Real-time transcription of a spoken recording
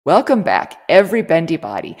Welcome back, every Bendy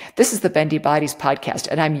Body. This is the Bendy Bodies podcast,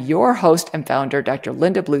 and I'm your host and founder, Dr.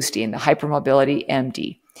 Linda Bluestein, the Hypermobility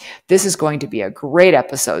MD. This is going to be a great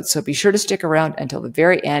episode, so be sure to stick around until the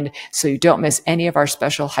very end so you don't miss any of our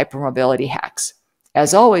special hypermobility hacks.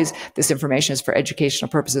 As always, this information is for educational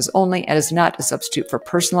purposes only and is not a substitute for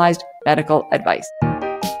personalized medical advice.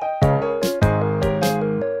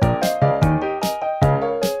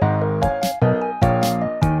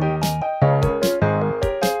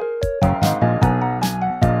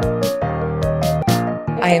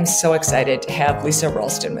 I am so excited to have Lisa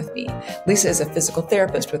Ralston with me. Lisa is a physical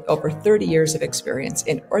therapist with over 30 years of experience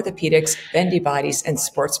in orthopedics, bendy bodies, and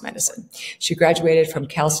sports medicine. She graduated from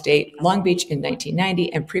Cal State Long Beach in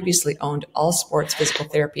 1990 and previously owned All Sports Physical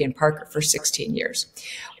Therapy in Parker for 16 years.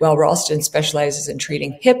 While Ralston specializes in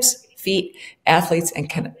treating hips, feet, athletes,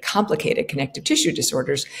 and complicated connective tissue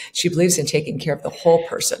disorders, she believes in taking care of the whole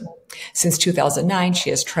person. Since 2009, she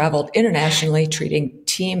has traveled internationally treating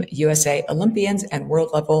Team USA Olympians and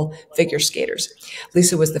world-level figure skaters.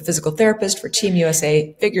 Lisa was the physical therapist for Team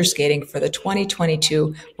USA figure skating for the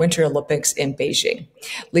 2022 Winter Olympics in Beijing.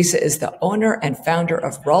 Lisa is the owner and founder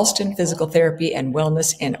of Ralston Physical Therapy and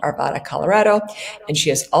Wellness in Arvada, Colorado, and she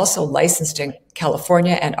is also licensed in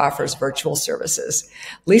California and offers virtual services.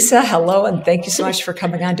 Lisa, hello, and thank you so much for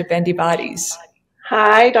coming on to Bendy Bodies.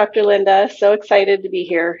 Hi, Dr. Linda. So excited to be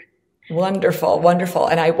here. Wonderful, wonderful.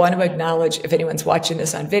 And I want to acknowledge, if anyone's watching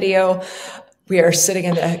this on video, we are sitting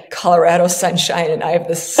in the Colorado sunshine and I have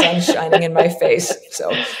the sun shining in my face.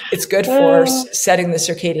 So it's good for setting the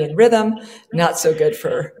circadian rhythm, not so good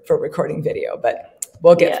for recording video, but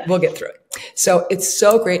we'll get through it. So it's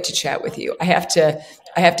so great to chat with you. I have to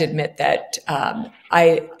admit that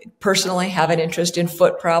I personally have an interest in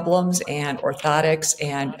foot problems and orthotics,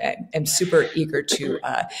 and am super eager to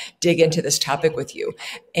dig into this topic with you.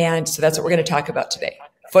 And so that's what we're going to talk about today: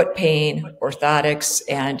 foot pain, orthotics,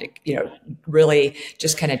 and really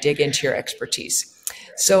just kind of dig into your expertise.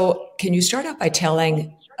 So can you start out by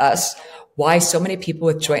telling us why so many people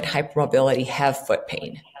with joint hypermobility have foot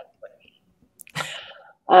pain?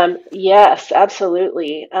 Yes,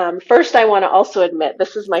 absolutely. First, I want to also admit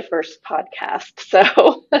this is my first podcast.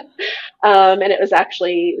 So, and it was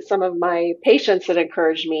actually some of my patients that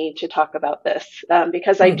encouraged me to talk about this,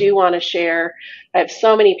 because I do want to share. I have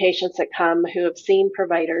so many patients that come who have seen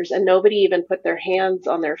providers and nobody even put their hands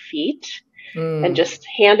on their feet and just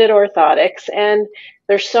handed orthotics. And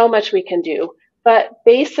there's so much we can do. But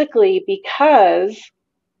basically, because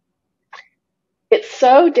it's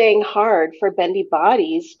so dang hard for bendy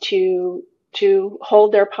bodies to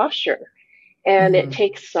hold their posture, and it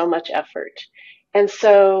takes so much effort. And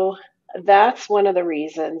so that's one of the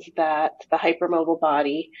reasons that the hypermobile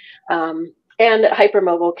body, and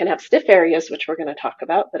hypermobile can have stiff areas, which we're going to talk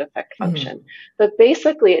about, that affect function. But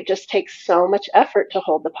basically, it just takes so much effort to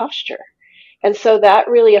hold the posture. And so that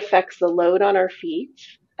really affects the load on our feet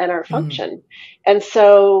and our function. And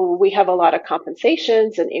so we have a lot of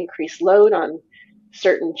compensations and increased load on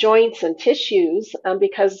certain joints and tissues,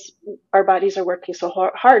 because our bodies are working so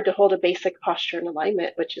hard to hold a basic posture and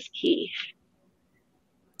alignment, which is key.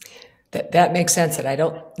 That makes sense. And I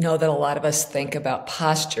don't know that a lot of us think about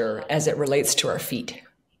posture as it relates to our feet.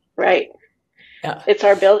 Right. Yeah. It's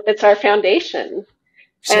our foundation.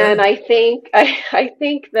 Sure. And I think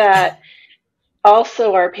that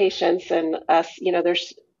also our patients and us,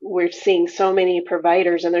 we're seeing so many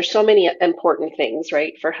providers, and there's so many important things,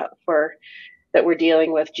 right, for that we're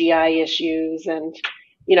dealing with: GI issues and,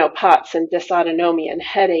 POTS and dysautonomia and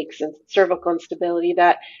headaches and cervical instability,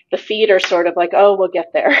 that the feet are sort of like, oh, we'll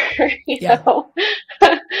get there, you know?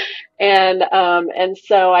 And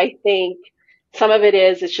so I think some of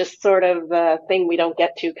it's just sort of a thing we don't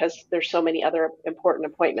get to because there's so many other important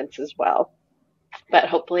appointments as well. But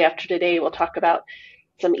hopefully after today, we'll talk about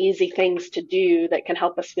some easy things to do that can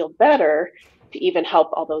help us feel better, to even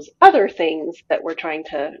help all those other things that we're trying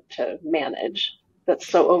to manage. That's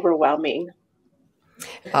so overwhelming.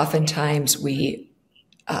 Oftentimes the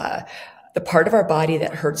part of our body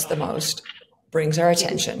that hurts the most brings our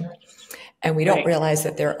attention, and we don't realize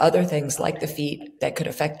that there are other things like the feet that could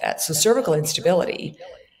affect that. So cervical instability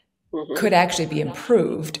could actually be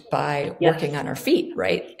improved by working on our feet,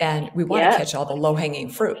 right? And we want to catch all the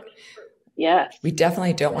low-hanging fruit. Yes. We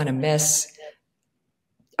definitely don't want to miss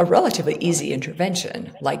a relatively easy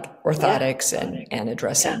intervention like orthotics and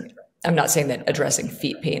addressing. I'm not saying that addressing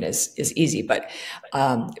feet pain is easy, but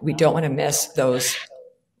we don't want to miss those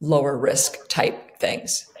lower risk type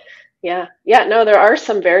things. Yeah. No, there are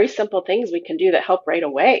some very simple things we can do that help right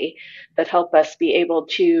away, that help us be able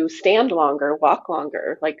to stand longer, walk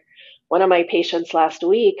longer. Like one of my patients last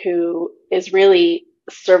week who is really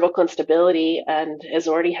cervical instability and has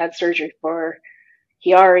already had surgery for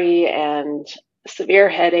Chiari and severe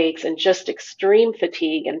headaches and just extreme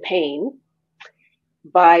fatigue and pain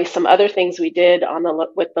by some other things we did on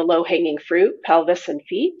with the low hanging fruit, pelvis and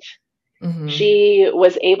feet. Mm-hmm.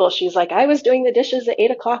 She's like, I was doing the dishes at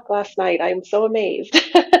 8 o'clock last night. I'm so amazed.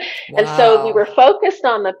 Wow. And so we were focused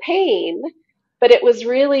on the pain, but it was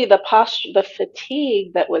really the posture, the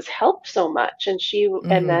fatigue that was helped so much. And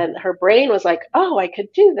and then her brain was like, oh, I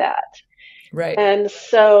could do that. Right. And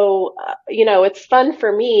so, it's fun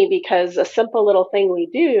for me because a simple little thing we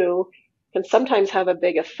do can sometimes have a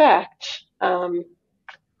big effect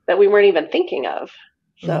that we weren't even thinking of.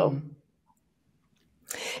 So.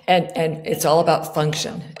 And it's all about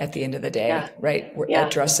function at the end of the day, right? We're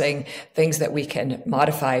addressing things that we can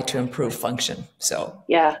modify to improve function. So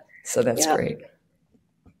that's great.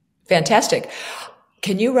 Fantastic.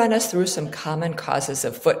 Can you run us through some common causes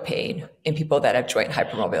of foot pain in people that have joint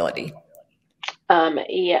hypermobility?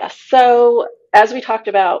 Yes. So as we talked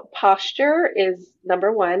about, posture is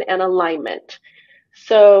number one, and alignment.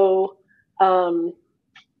 So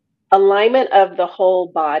alignment of the whole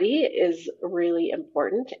body is really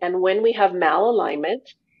important. And when we have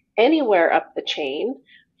malalignment anywhere up the chain,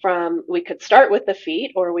 we could start with the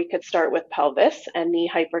feet, or we could start with pelvis and knee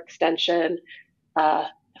hyperextension,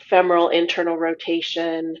 femoral internal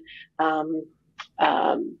rotation,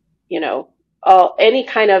 any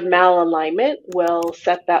kind of malalignment will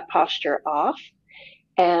set that posture off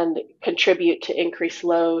and contribute to increased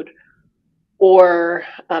load or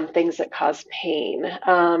things that cause pain.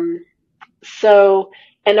 And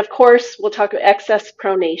of course, we'll talk about excess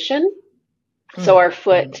pronation. So our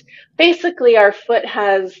foot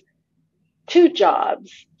has two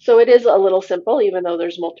jobs. So it is a little simple, even though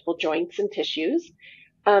there's multiple joints and tissues.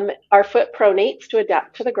 Our foot pronates to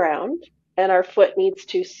adapt to the ground, and our foot needs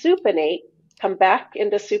to supinate, come back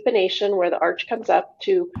into supination where the arch comes up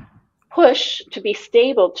to push, to be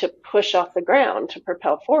stable, to push off the ground, to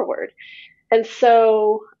propel forward. And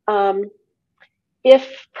so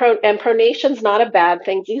pronation's not a bad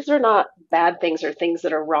thing. These are not bad things or things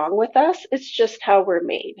that are wrong with us. It's just how we're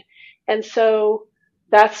made. And so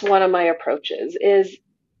that's one of my approaches is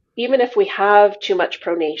even if we have too much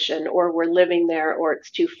pronation or we're living there or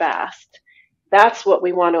it's too fast, that's what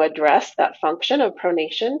we want to address, that function of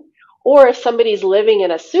pronation. Or if somebody's living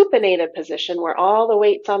in a supinated position where all the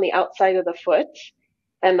weight's on the outside of the foot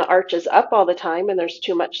and the arch is up all the time and there's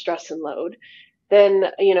too much stress and load,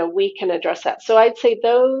 then, we can address that. So I'd say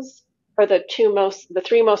those are the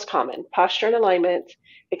three most common: posture and alignment,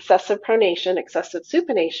 excessive pronation, excessive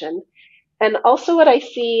supination. And also what I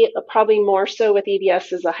see probably more so with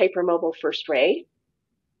EDS is a hypermobile first ray.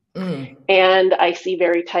 And I see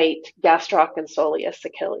very tight gastroc and soleus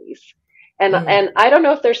Achilles. And I don't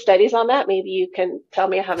know if there's studies on that. Maybe you can tell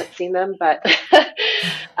me. I haven't seen them, but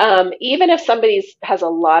even if somebody has a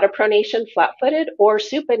lot of pronation, flat-footed or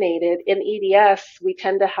supinated in EDS, we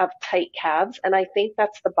tend to have tight calves. And I think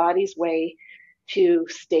that's the body's way to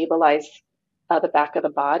stabilize the back of the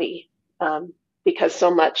body because so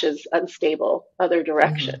much is unstable other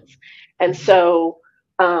directions. And so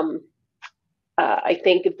I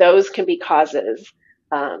think those can be causes.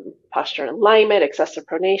 Posture and alignment, excessive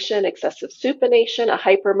pronation, excessive supination, a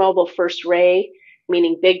hypermobile first ray,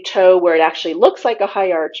 meaning big toe where it actually looks like a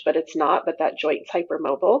high arch, but it's not, but that joint's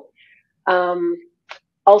hypermobile.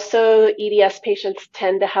 Also, EDS patients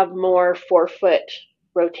tend to have more forefoot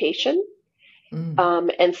rotation.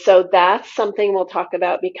 And so that's something we'll talk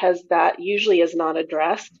about because that usually is not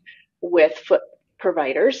addressed with foot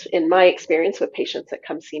providers, in my experience with patients that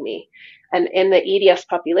come see me. And in the EDS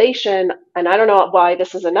population, and I don't know why,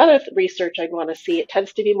 this is another research I'd want to see, it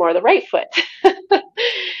tends to be more the right foot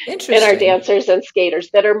in our dancers and skaters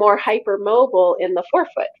that are more hypermobile in the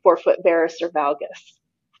forefoot varus or valgus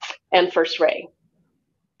and first ray.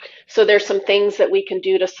 So there's some things that we can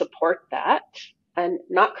do to support that and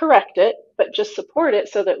not correct it, but just support it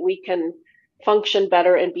so that we can function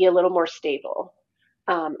better and be a little more stable.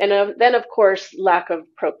 And then, of course, lack of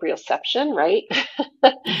proprioception, right?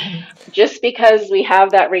 Just because we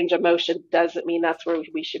have that range of motion doesn't mean that's where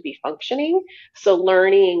we should be functioning. So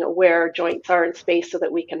learning where joints are in space so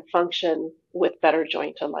that we can function with better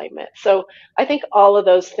joint alignment. So I think all of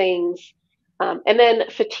those things, and then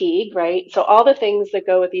fatigue, right? So all the things that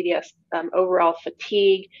go with EDS, overall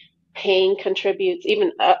fatigue, pain contributes,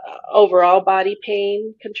 even overall body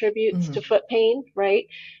pain contributes to foot pain, right?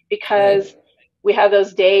 Because we have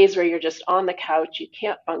those days where you're just on the couch, you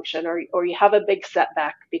can't function, or you have a big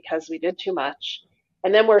setback because we did too much.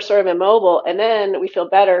 And then we're sort of immobile, and then we feel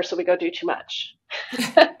better, so we go do too much,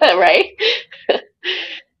 right?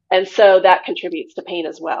 And so that contributes to pain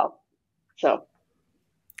as well. So.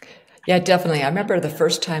 Yeah, definitely. I remember the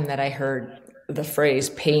first time that I heard the phrase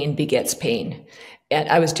pain begets pain. And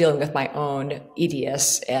I was dealing with my own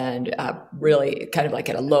EDS and really kind of like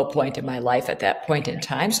at a low point in my life at that point in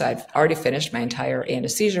time. So I'd already finished my entire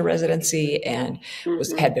anesthesia residency and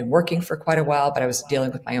had been working for quite a while, but I was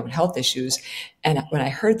dealing with my own health issues. And when I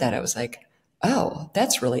heard that, I was like, oh,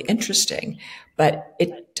 that's really interesting. But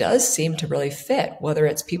it does seem to really fit, whether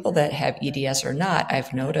it's people that have EDS or not.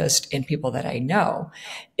 I've noticed in people that I know,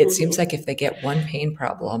 it seems like if they get one pain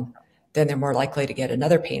problem, then they're more likely to get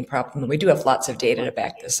another pain problem. And we do have lots of data to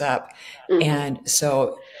back this up. And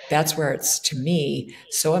so that's where it's, to me,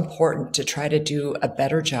 so important to try to do a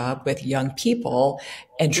better job with young people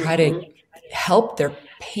and try to help their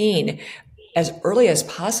pain as early as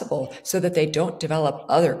possible so that they don't develop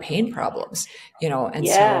other pain problems, and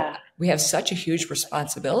so we have such a huge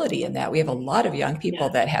responsibility in that. We have a lot of young people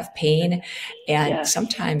that have pain, and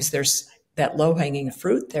sometimes there's that low-hanging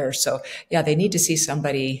fruit there. So they need to see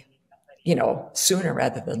somebody, sooner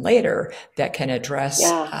rather than later that can address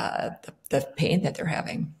the pain that they're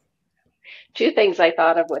having. Two things I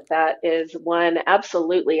thought of with that is, one,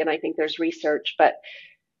 absolutely, and I think there's research, but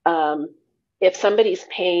if somebody's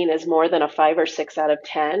pain is more than a 5 or 6 out of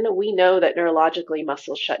 10, we know that neurologically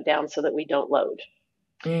muscles shut down so that we don't load.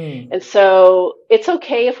 And so it's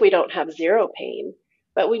okay if we don't have zero pain,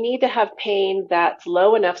 but we need to have pain that's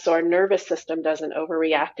low enough so our nervous system doesn't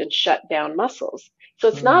overreact and shut down muscles. So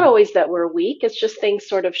it's not always that we're weak, it's just things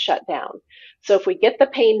sort of shut down. So if we get the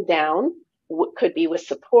pain down, could be with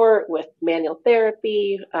support, with manual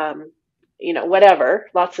therapy, whatever,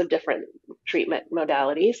 lots of different treatment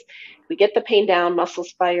modalities. We get the pain down,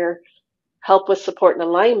 muscles fire, help with support and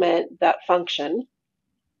alignment, that function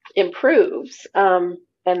improves.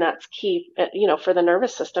 And that's key, for the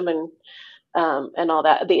nervous system and all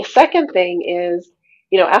that. The second thing is,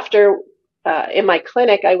 after in my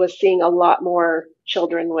clinic, I was seeing a lot more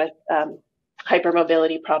children with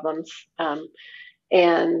hypermobility problems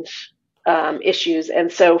and issues.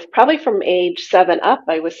 And so probably from age 7 up,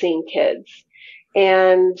 I was seeing kids.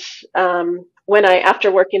 And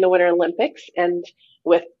after working the Winter Olympics and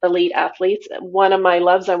with elite athletes, one of my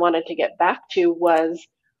loves I wanted to get back to was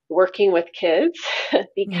working with kids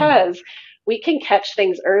because we can catch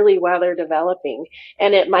things early while they're developing.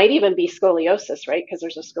 And it might even be scoliosis, right? Because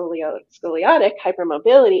there's a scoliotic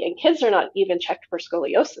hypermobility, and kids are not even checked for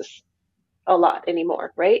scoliosis a lot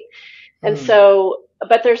anymore, right? And so,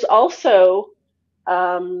 but there's also, there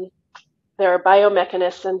are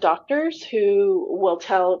biomechanists and doctors who will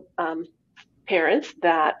tell parents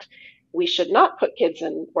that we should not put kids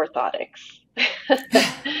in orthotics.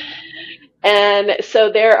 And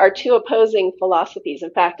so there are two opposing philosophies. In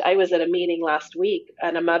fact, I was at a meeting last week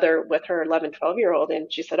and a mother with her 11, 12-year-old,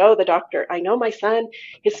 and she said, oh, the doctor, I know my son,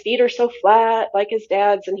 his feet are so flat like his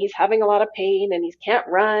dad's, and he's having a lot of pain and he can't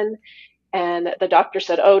run. And the doctor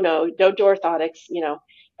said, oh, no, don't do orthotics,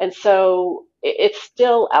 And so it's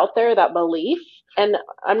still out there, that belief. And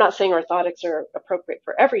I'm not saying orthotics are appropriate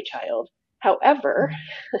for every child. However,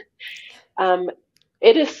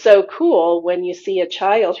 it is so cool when you see a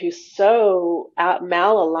child who's so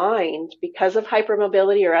malaligned because of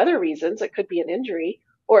hypermobility or other reasons. It could be an injury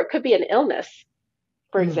or it could be an illness.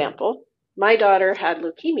 For example, my daughter had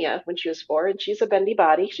leukemia when she was 4, and she's a bendy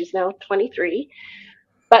body. She's now 23.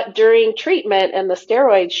 But during treatment and the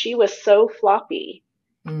steroids, she was so floppy.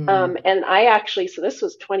 And I actually, so this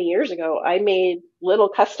was 20 years ago, I made little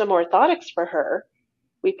custom orthotics for her.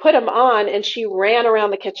 We put them on and she ran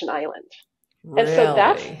around the kitchen island. Really? And so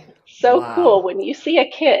that's so cool when you see a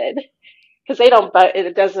kid, because they don't, but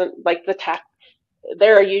it doesn't like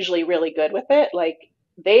they're usually really good with it. Like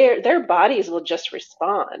their bodies will just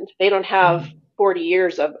respond. They don't have 40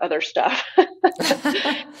 years of other stuff.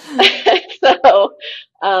 So,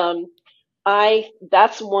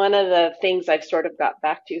 that's one of the things I've sort of got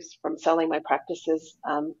back to from selling my practices.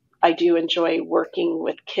 I do enjoy working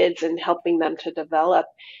with kids and helping them to develop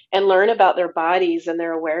and learn about their bodies and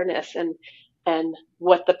their awareness and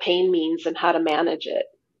what the pain means and how to manage it,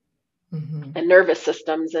 and nervous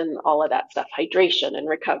systems and all of that stuff, hydration and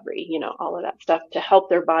recovery, all of that stuff to help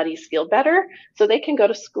their bodies feel better so they can go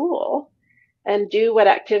to school and do what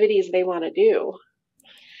activities they want to do.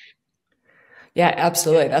 Yeah,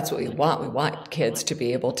 absolutely. That's what we want. We want kids to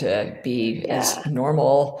be able to be as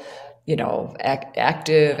normal,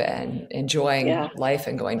 active and enjoying life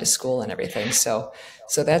and going to school and everything. So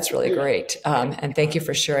that's really great. And thank you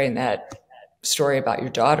for sharing that story about your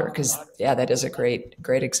daughter, because that is a great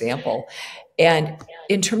example. And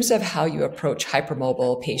in terms of how you approach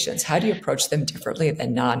hypermobile patients, how do you approach them differently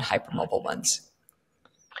than non-hypermobile ones?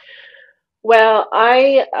 Well,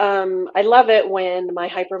 I love it when my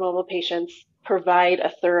hypermobile patients provide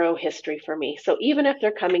a thorough history for me. So even if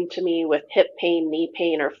they're coming to me with hip pain, knee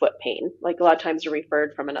pain, or foot pain, like a lot of times they're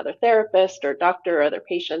referred from another therapist or doctor or other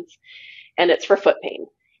patients, and it's for foot pain.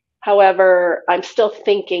 However, I'm still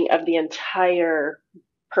thinking of the entire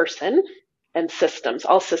person and systems,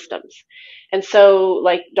 all systems. And so,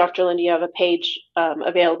 like Dr. Linda, you have a page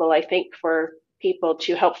available, I think, for people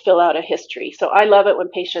to help fill out a history. So I love it when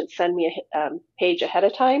patients send me a page ahead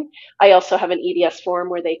of time. I also have an EDS form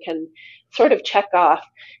where they can sort of check off,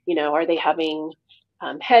 are they having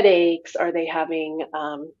headaches? Are they having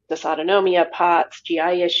dysautonomia, POTS,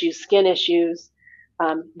 GI issues, skin issues?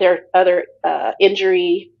 Their other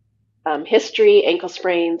injury history, ankle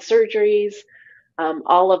sprains, surgeries,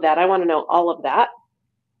 all of that. I want to know all of that.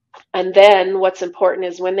 And then what's important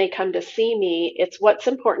is when they come to see me, it's what's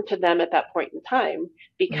important to them at that point in time.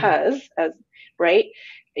 Because right,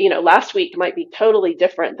 last week might be totally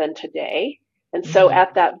different than today. And so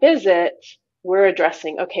at that visit, we're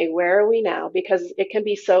addressing, okay, where are we now? Because it can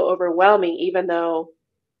be so overwhelming, even though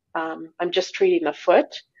I'm just treating the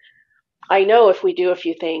foot. I know if we do a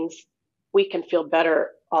few things, we can feel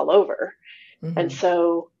better all over. And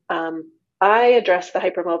so I address the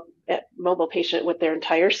hypermobile patient with their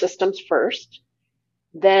entire systems first.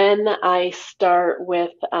 Then I start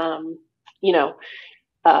with,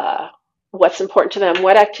 what's important to them,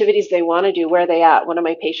 what activities they want to do, where they at. One of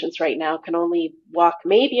my patients right now can only walk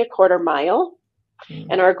maybe a quarter mile,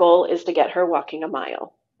 and our goal is to get her walking a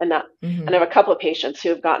mile. And I have a couple of patients who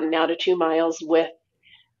have gotten now to 2 miles with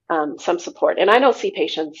some support. And I don't see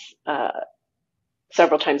patients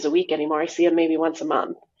several times a week anymore. I see them maybe once a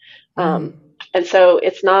month. And so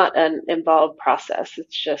it's not an involved process.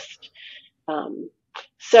 It's just,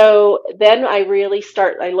 so then I really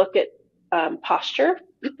I look at posture,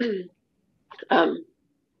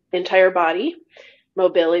 entire body,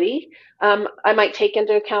 mobility. I might take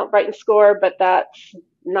into account Brighton score, but that's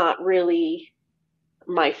not really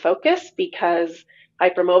my focus because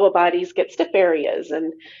hypermobile bodies get stiff areas.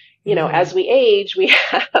 And, as we age, we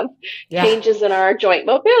have changes in our joint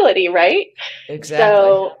mobility, right? Exactly.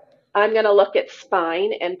 So I'm going to look at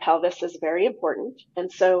spine, and pelvis is very important.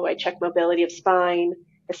 And so I check mobility of spine,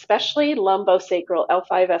 especially lumbosacral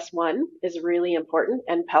L5S1 is really important,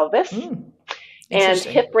 and pelvis, and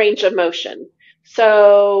hip range of motion.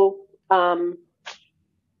 So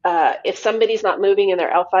if somebody's not moving in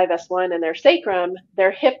their L5S1 and their sacrum,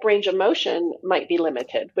 their hip range of motion might be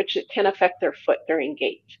limited, which can affect their foot during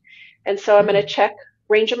gait. And so I'm going to check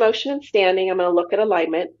range of motion and standing. I'm going to look at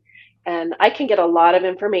alignment. And I can get a lot of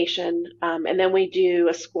information. And then we do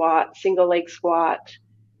a squat, single leg squat.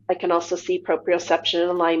 I can also see proprioception and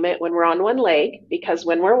alignment when we're on one leg, because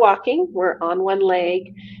when we're walking, we're on one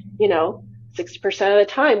leg. 60% of the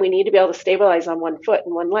time, we need to be able to stabilize on one foot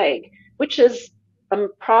and one leg, which is a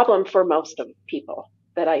problem for most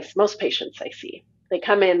patients I see. They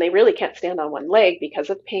come in, they really can't stand on one leg because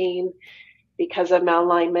of pain, because of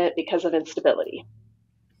malalignment, because of instability,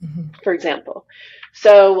 for example.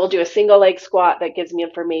 So we'll do a single leg squat that gives me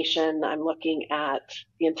information. I'm looking at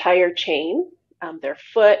the entire chain, their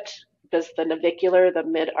foot, does the navicular, the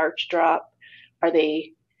mid arch drop? Are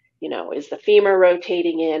they, is the femur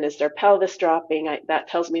rotating in? Is their pelvis dropping? That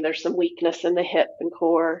tells me there's some weakness in the hip and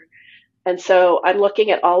core. And so I'm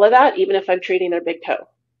looking at all of that, even if I'm treating their big toe.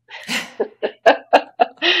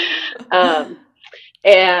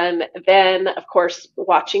 And then, of course,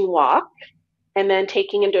 watching walk, and then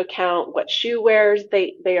taking into account what shoe wears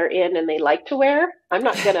they are in and they like to wear. I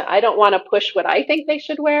don't want to push what I think they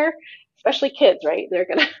should wear, especially kids, right?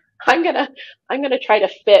 I'm gonna try to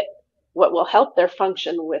fit what will help their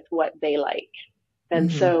function with what they like.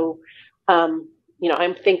 And so,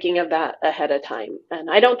 I'm thinking of that ahead of time. And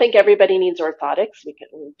I don't think everybody needs orthotics. We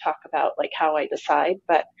can talk about like how I decide,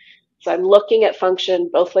 but so I'm looking at function,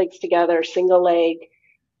 both legs together, single leg.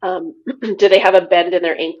 Do they have a bend in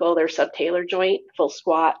their ankle, their subtalar joint, full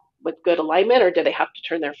squat with good alignment, or do they have to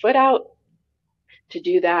turn their foot out to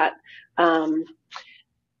do that? And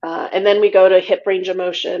then we go to hip range of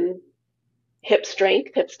motion, hip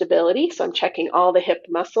strength, hip stability. So I'm checking all the hip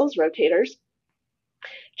muscles, rotators,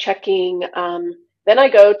 checking. Then I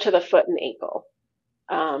go to the foot and ankle.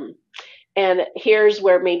 And here's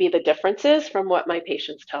where maybe the difference is from what my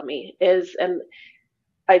patients tell me is, and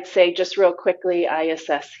I'd say just real quickly, I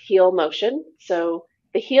assess heel motion. So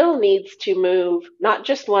the heel needs to move not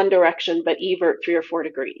just one direction, but evert 3 or 4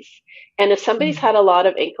 degrees. And if somebody's had a lot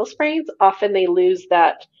of ankle sprains, often they lose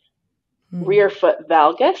that rear foot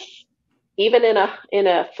valgus, even in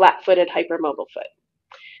a flat-footed hypermobile foot.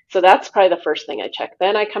 So that's probably the first thing I check.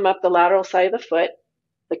 Then I come up the lateral side of the foot,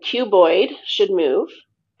 the cuboid should move,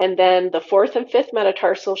 and then the fourth and fifth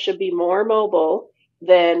metatarsal should be more mobile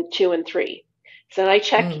than 2 and 3. So then I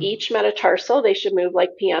check each metatarsal. They should move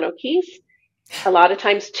like piano keys. A lot of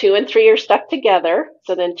times 2 and 3 are stuck together,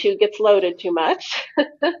 so then 2 gets loaded too much.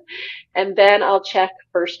 And then I'll check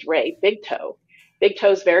first ray, big toe. Big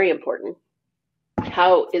toe is very important.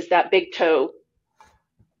 How is that big toe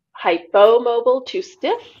hypomobile, too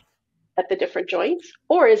stiff at the different joints,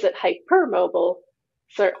 or is it hypermobile,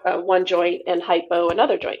 one joint, and hypo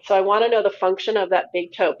another joint? So I want to know the function of that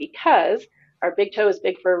big toe, because our big toe is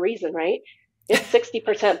big for a reason, right? It's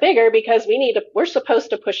 60% bigger because we're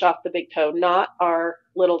supposed to push off the big toe, not our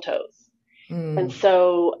little toes. And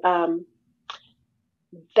so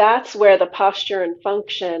that's where the posture and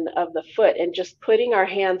function of the foot, and just putting our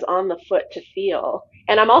hands on the foot to feel.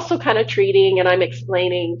 And I'm also kind of treating, and I'm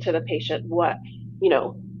explaining to the patient what,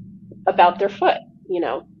 about their foot,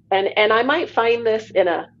 and I might find this in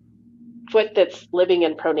a foot that's living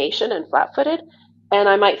in pronation and flat-footed, and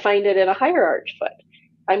I might find it in a higher arch foot.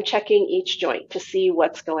 I'm checking each joint to see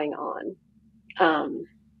what's going on.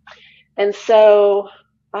 And so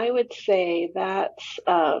I would say that's,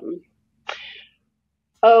 and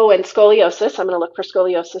scoliosis. I'm going to look for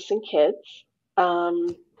scoliosis in kids.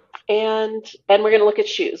 And we're going to look at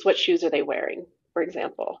shoes. What shoes are they wearing, for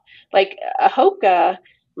example? Like a Hoka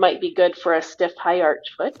might be good for a stiff high arch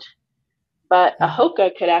foot, but a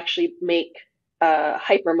Hoka could actually make a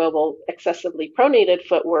hypermobile, excessively pronated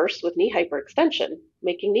foot worse with knee hyperextension,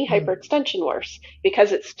 making knee hyperextension worse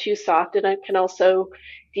because it's too soft, and it can also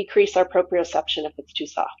decrease our proprioception if it's too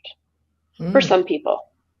soft for some people.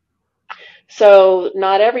 So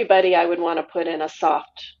not everybody I would want to put in a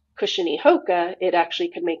soft, cushiony Hoka. It actually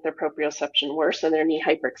could make their proprioception worse and their knee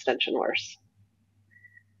hyperextension worse.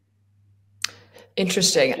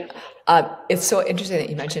 Interesting. It's so interesting that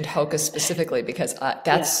you mentioned Hoka specifically, because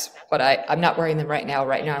that's what I'm not wearing them right now.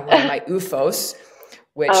 Right now I'm wearing my UFOs,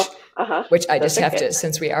 which I just have to,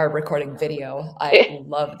 since we are recording video, I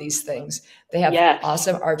love these things. They have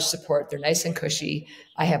awesome arch support. They're nice and cushy.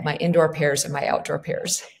 I have my indoor pairs and my outdoor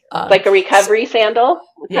pairs. Like a recovery sandal,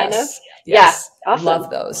 kind of? Yes. Yeah, awesome. Love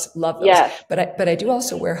those. Yes. But I do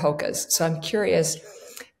also wear Hokas. So I'm curious,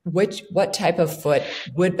 what type of foot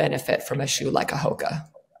would benefit from a shoe like a Hoka?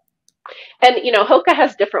 And, Hoka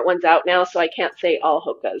has different ones out now, so I can't say all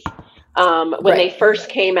Hokas. When they first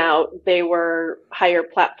came out, they were higher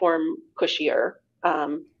platform, cushier.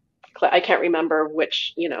 I can't remember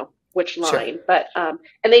which line, but,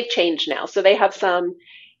 and they've changed now. So they have some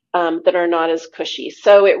that are not as cushy.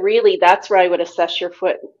 So that's where I would assess your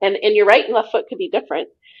foot. And your right and left foot could be different,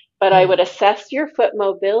 but I would assess your foot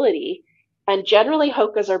mobility. And generally,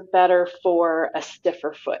 Hokas are better for a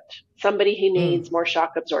stiffer foot, somebody who needs more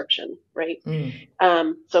shock absorption, right?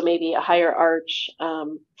 So maybe a higher arch,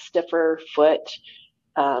 stiffer foot,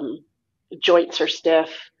 joints are stiff,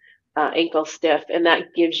 ankle stiff, and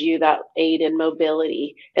that gives you that aid in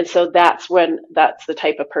mobility. And so that's the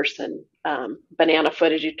type of person, banana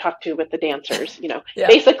foot, as you talk to with the dancers,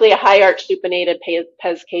 basically a high arch supinated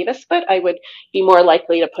pes cavus foot, I would be more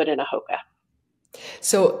likely to put in a Hoka.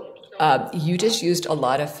 So you just used a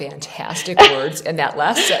lot of fantastic words in that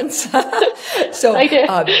last sentence. So, I did.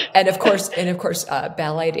 And of course,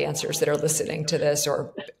 ballet dancers that are listening to this,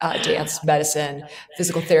 or dance medicine,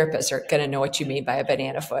 physical therapists are going to know what you mean by a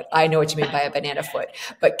banana foot. I know what you mean by a banana foot,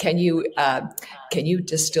 but can you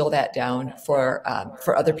distill that down for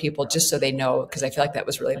other people, just so they know? Because I feel like that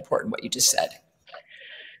was really important what you just said.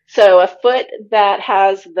 So a foot that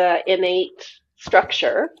has the innate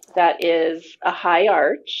structure that is a high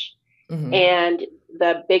arch, and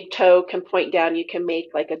the big toe can point down. You can make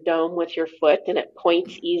like a dome with your foot, and it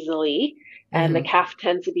points easily, and the calf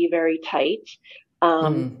tends to be very tight.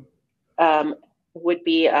 Would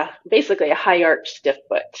be basically a high arch stiff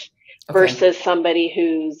foot, versus somebody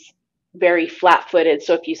who's very flat footed.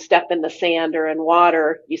 So if you step in the sand or in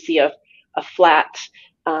water, you see a flat,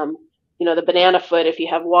 the banana foot. If you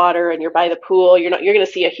have water and you're by the pool, you're going to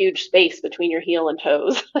see a huge space between your heel and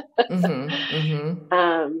toes.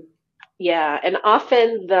 And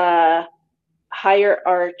often the higher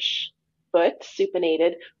arch foot,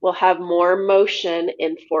 supinated, will have more motion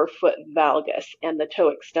in forefoot valgus, and the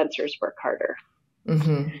toe extensors work harder.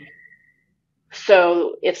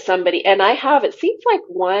 So if somebody, and it seems like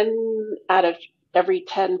 1 out of every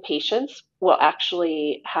 10 patients will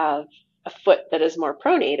actually have a foot that is more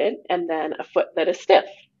pronated, and then a foot that is stiff.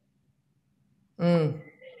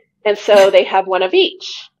 And so they have one of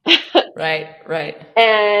each. Right.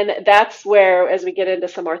 And that's where, as we get into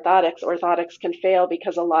some orthotics can fail,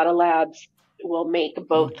 because a lot of labs will make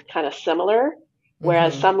both kind of similar.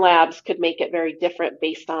 whereas some labs could make it very different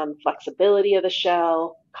based on flexibility of the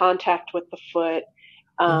shell, contact with the foot.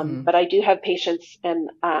 But I do have patients, and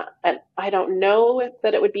I don't know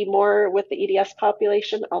that it would be more with the EDS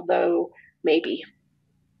population, although maybe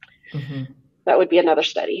that would be another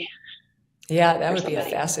study. Yeah, that would be a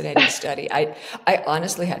fascinating study. I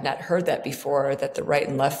honestly had not heard that before, that the right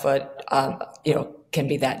and left foot, can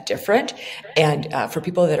be that different. And for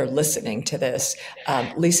people that are listening to this,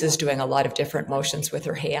 Lisa's doing a lot of different motions with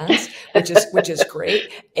her hands, which is great.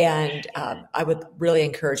 And I would really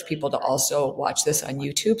encourage people to also watch this on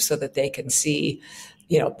YouTube so that they can see,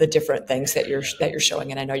 the different things that you're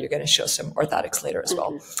showing. And I know you're going to show some orthotics later as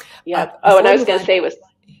well. Yeah. And I was going to say with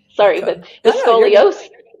scoliosis.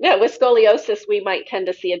 Yeah, with scoliosis, we might tend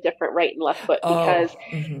to see a different right and left foot because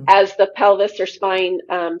as the pelvis or spine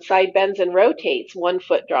side bends and rotates, one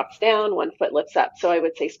foot drops down, one foot lifts up. So I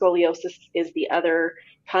would say scoliosis is the other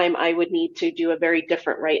time I would need to do a very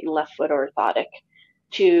different right and left foot orthotic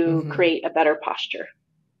to create a better posture.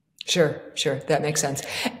 Sure. That makes sense.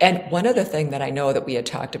 And one other thing that I know that we had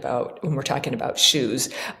talked about when we're talking about shoes,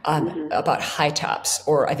 about high tops,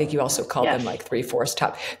 or I think you also called them like 3/4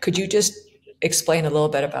 top. Could you just explain a little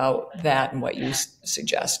bit about that and what you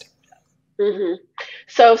suggest?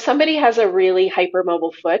 So if somebody has a really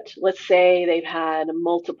hypermobile foot, let's say they've had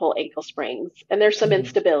multiple ankle sprains and there's some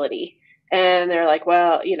instability, and they're like,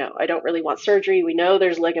 well, I don't really want surgery. We know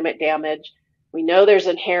there's ligament damage. We know there's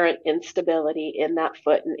inherent instability in that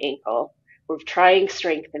foot and ankle. We're trying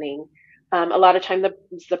strengthening. A lot of time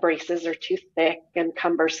the braces are too thick and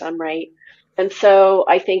cumbersome, right? And so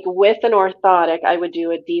I think with an orthotic, I would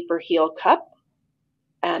do a deeper heel cup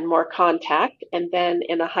and more contact. And then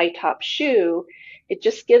in a high top shoe, it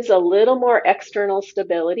just gives a little more external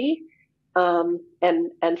stability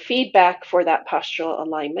and feedback for that postural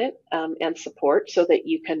alignment and support so that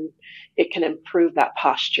it can improve that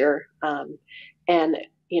posture. And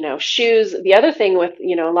shoes, the other thing with,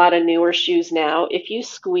 a lot of newer shoes now, if you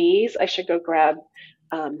squeeze, I should go grab,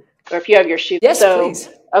 or if you have your shoes. Yes, please.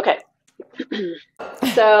 Okay.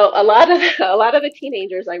 So a lot of the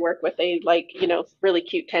teenagers I work with, they like, really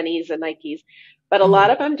cute tennies and Nikes, but a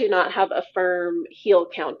lot of them do not have a firm heel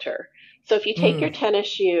counter. So if you take your tennis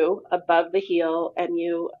shoe above the heel and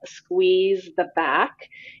you squeeze the back,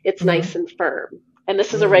 it's nice and firm. And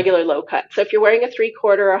this is a regular low cut. So if you're wearing a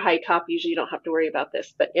 3/4 or a high top, usually you don't have to worry about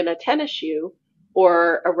this. But in a tennis shoe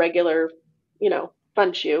or a regular,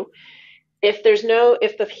 fun shoe, if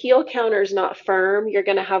the heel counter is not firm, you're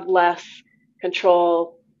going to have less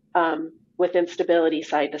control with instability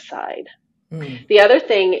side to side. The other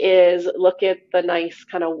thing is look at the nice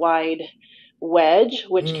kind of wide wedge,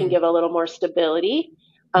 which can give a little more stability.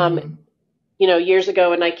 Years ago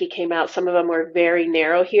when Nike came out, some of them were very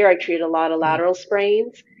narrow here. I treated a lot of lateral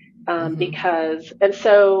sprains and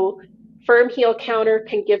so firm heel counter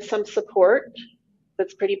can give some support.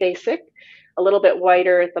 That's pretty basic. A little bit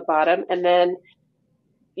wider at the bottom. And then,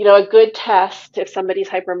 a good test if somebody's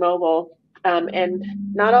hypermobile, and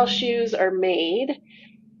not all shoes are made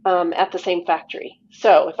at the same factory.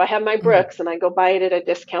 So if I have my Brooks and I go buy it at a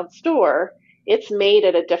discount store, it's made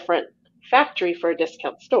at a different factory for a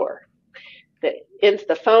discount store.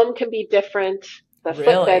 The foam can be different. The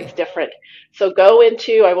footbed's different. So go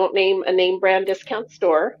into, I won't name a name brand discount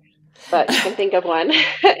store, but you can think of one,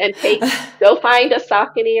 and go find a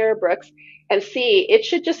Saucony or a Brooks and see, it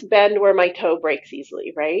should just bend where my toe breaks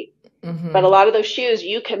easily, right? But a lot of those shoes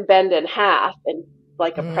you can bend in half and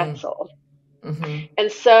like a pretzel.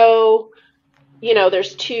 And so,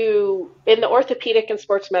 there's in the orthopedic and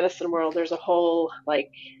sports medicine world, there's a whole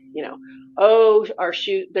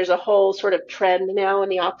there's a whole sort of trend now in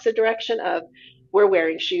the opposite direction of we're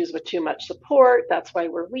wearing shoes with too much support. That's why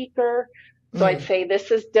we're weaker. So I'd say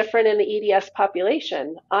this is different in the EDS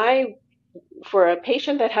population. For a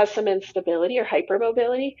patient that has some instability or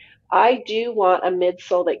hypermobility, I do want a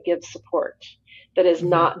midsole that gives support, that is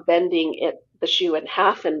not bending the shoe in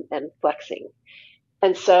half and flexing.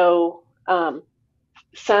 And so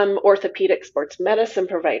some orthopedic sports medicine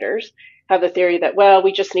providers have the theory that, well,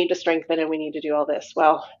 we just need to strengthen and we need to do all this.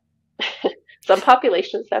 Well, some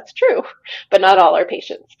populations that's true, but not all our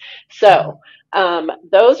patients. So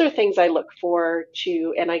those are things I look for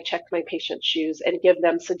and I check my patients' shoes and give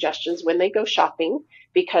them suggestions when they go shopping,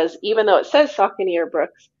 because even though it says Saucony or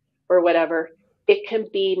Brooks or whatever, it can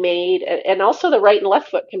be made, and also the right and left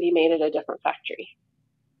foot can be made at a different factory.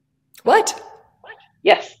 What?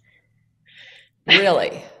 Yes.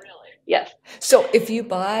 Really? Yes. So if you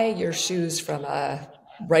buy your shoes from a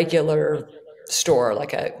regular store,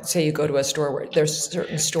 like say you go to a store where there's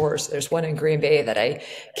certain stores, there's one in Green Bay that I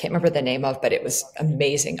can't remember the name of, but it was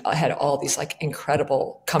amazing. I had all these like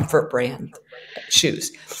incredible comfort brand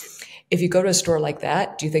shoes. If you go to a store like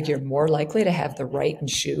that, do you think you're more likely to have the right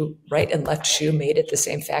and left shoe made at the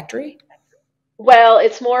same factory? Well,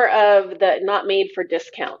 it's more of the not made for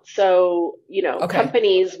discount. So, Okay.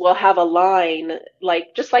 companies will have a line,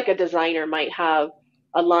 like just like a designer might have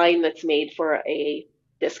a line that's made for a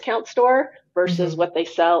discount store versus Mm-hmm. what they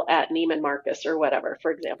sell at Neiman Marcus or whatever,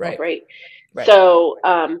 for example, Right. right? Right. So,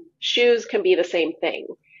 shoes can be the same thing.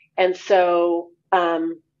 And so,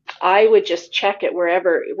 I would just check it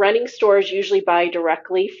wherever. Running stores usually buy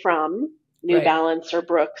directly from New Right. Balance or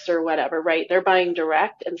Brooks or whatever, right? They're buying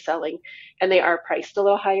direct and selling, and they are priced a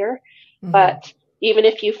little higher. Mm-hmm. But even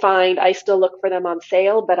if you find, I still look for them on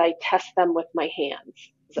sale, but I test them with my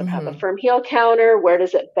hands. Does it have a Mm-hmm. firm heel counter? Where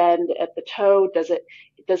does it bend at the toe? Does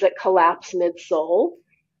it collapse midsole?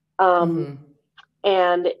 Um, Mm-hmm.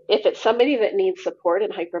 and if it's somebody that needs support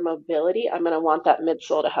and hypermobility, I'm going to want that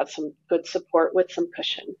midsole to have some good support with some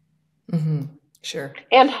cushion. Mm-hmm. Sure.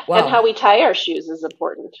 And how Wow. we tie our shoes is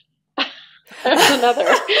important. There's another.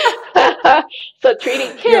 So treating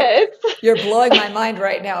You're kids. you're blowing my mind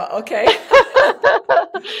right now. Okay.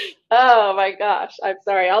 Oh my gosh, I'm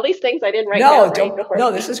sorry. All these things I didn't write No, down right don't. before.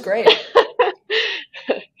 No, this is great.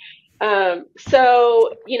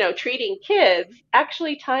 So, treating kids,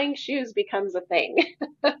 actually tying shoes becomes a thing.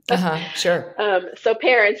 Uh-huh. Sure. So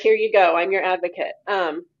parents, here you go. I'm your advocate.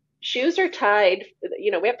 Shoes are tied,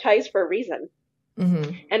 we have ties for a reason.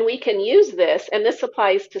 Mm-hmm. And we can use this, and this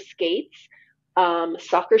applies to skates,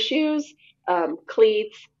 soccer shoes,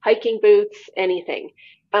 cleats, hiking boots, anything.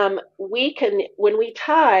 When we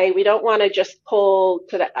tie, we don't want to just pull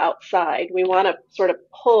to the outside. We want to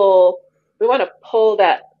pull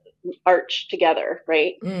that arch together,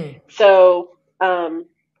 right? Mm. So,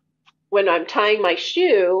 when I'm tying my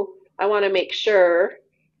shoe, I want to make sure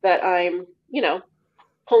that I'm,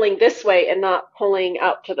 pulling this way and not pulling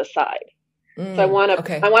out to the side. So I Mm. want to I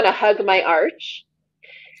Okay. want to hug my arch.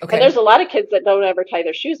 And there's Okay. a lot of kids that don't ever tie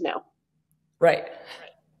their shoes now. Right.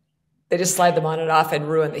 They just slide them on and off and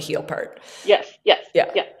ruin the heel part. Yes, yes, Yeah.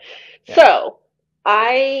 yes. Yeah. So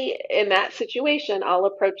in that situation, I'll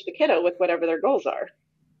approach the kiddo with whatever their goals are.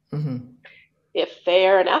 Mm-hmm. If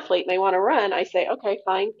they're an athlete and they want to run, I say, okay,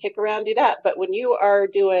 fine, kick around, do that. But when you are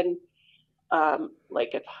doing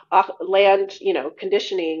like if land,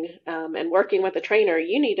 conditioning and working with a trainer,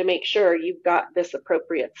 you need to make sure you've got this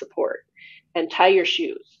appropriate support and tie your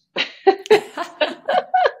shoes.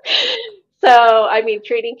 So, I mean,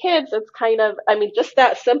 treating kids, it's just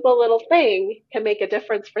that simple little thing can make a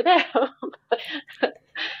difference for them.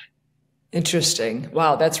 Interesting.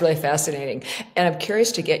 Wow, that's really fascinating. And I'm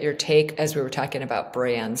curious to get your take as we were talking about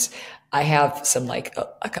brands. I have some like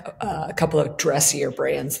a couple of dressier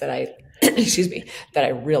brands that I, excuse me, that I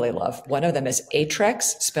really love. One of them is Aetrex,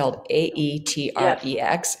 spelled Yes,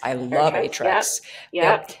 Aetrex. I air love tracks. Yep,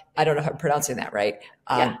 Aetrex. yep, Yep. I don't know if I'm pronouncing that right.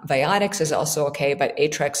 yeah. Vionics is also okay, but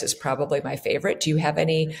Aetrex is probably my favorite. Do you have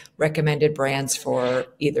any recommended brands for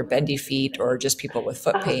either bendy feet or just people with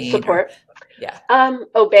foot pain or, Support. yeah.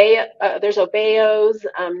 There's Obeos,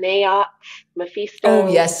 Naots, Oh,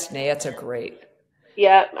 Mephistos. yes. Nayats are great.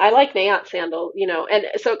 Yeah, I like Naot sandal, and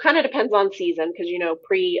so it kind of depends on season because,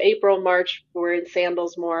 pre-April, March, we're in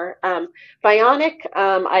sandals more. Bionic,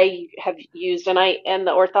 I have used, and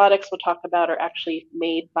the orthotics we'll talk about are actually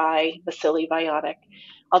made by Vasily Bionic,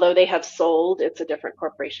 although they have sold, it's a different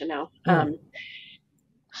corporation now. Mm.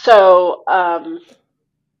 So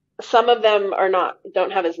some of them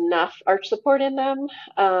don't have as enough arch support in them.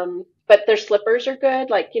 But their slippers are good,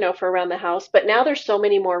 like, for around the house. But now there's so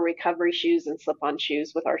many more recovery shoes and slip-on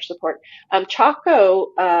shoes with arch support. Chaco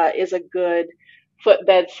is a good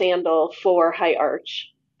footbed sandal for high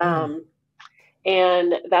arch. Mm.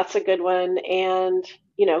 And that's a good one. And,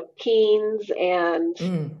 Keens and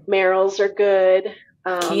Mm. Merrells are good.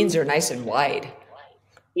 Keens Um, are nice and wide.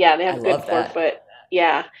 yeah, they I have good love that. forefoot.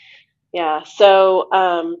 Yeah, yeah. So,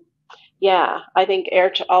 yeah, I think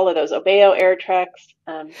all of those, Obeo, Airtrex,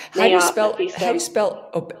 Naop, How do you Mephisto.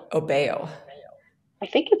 spell Obeo? I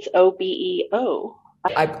think it's Obeo.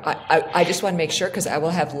 I just want to make sure because I will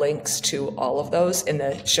have links to all of those in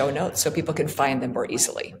the show notes so people can find them more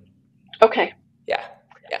easily. Okay. Yeah.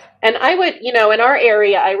 Yeah. And I would, in our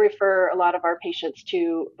area, I refer a lot of our patients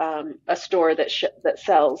to a store that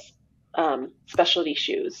sells specialty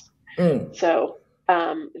shoes. Mm. So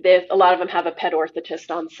a lot of them have a pet orthotist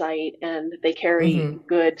on site and they carry Mm-hmm.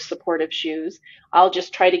 good supportive shoes. I'll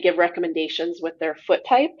just try to give recommendations with their foot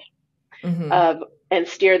type Mm-hmm. of and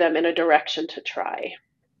steer them in a direction to try.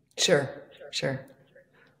 Sure, sure.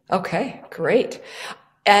 Okay, great.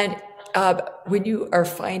 And when you are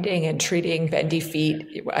finding and treating bendy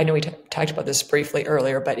feet, I know we talked about this briefly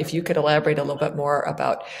earlier, but if you could elaborate a little bit more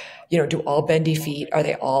about, do all bendy feet, are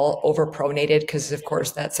they all overpronated? Because of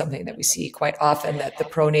course that's something that we see quite often, that the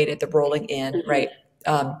pronated, the rolling in, Hmm. right?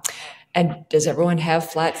 Um, and does everyone have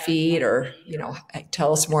flat feet, or,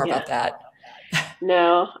 tell us more Yeah. about that?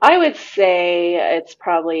 No, I would say it's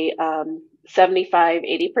probably 75,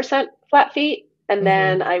 80% flat feet. And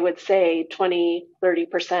then Hmm. I would say 20,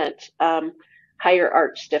 30% higher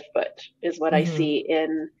arch stiff foot is what I Hmm. see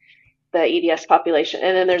in the EDS population.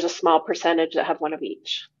 And then there's a small percentage that have one of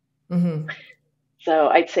each. Hmm. So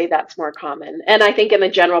I'd say that's more common. And I think in the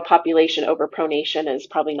general population, overpronation is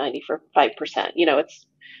probably 95%.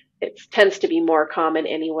 It tends to be more common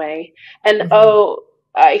anyway. And Hmm.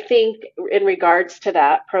 I think in regards to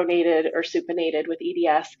that, pronated or supinated with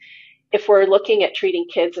EDS, if we're looking at treating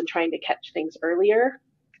kids and trying to catch things earlier,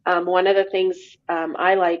 one of the things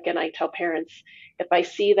I like, and I tell parents, if I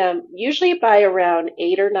see them usually by around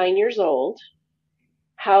 8 or 9 years old,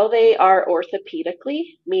 how they are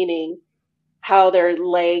orthopedically, meaning how their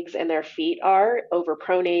legs and their feet are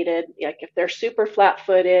overpronated. Like if they're super flat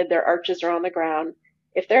footed, their arches are on the ground.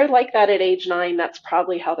 If they're like that at age 9, that's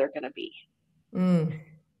probably how they're going to be. Mm.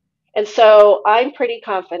 And so I'm pretty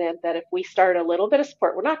confident that if we start a little bit of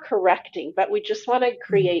support, we're not correcting, but we just want to Mm.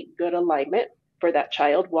 create good alignment for that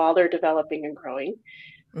child while they're developing and growing.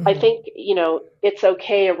 I Hmm. think, it's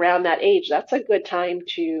okay around that age. That's a good time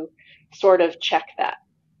to sort of check that.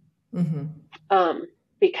 Hmm. um,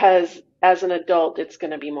 because as an adult, it's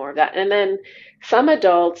going to be more of that. And then some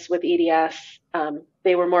adults with EDS,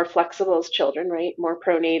 they were more flexible as children, right? More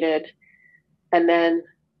pronated. And then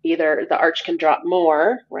either the arch can drop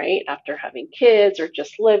more, right? After having kids or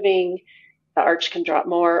just living, the arch can drop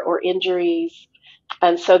more, or injuries.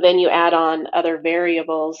 And so then you add on other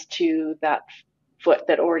variables to that foot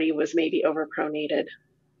that already was maybe overpronated.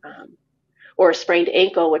 Um, or a sprained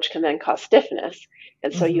ankle, which can then cause stiffness.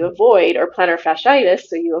 And so you Hmm. avoid, or plantar fasciitis,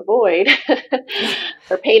 so you avoid,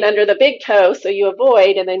 or pain under the big toe, so you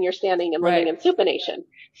avoid, and then you're standing and living Right, in supination.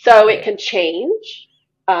 So it right. can change.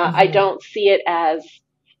 I Hmm. don't see it as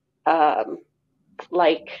um,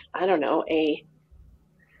 like, I don't know, a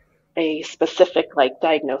specific like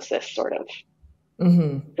diagnosis sort of.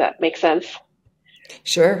 Hmm. Does that make sense?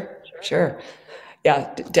 Sure, sure.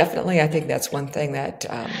 Yeah, definitely. I think that's one thing that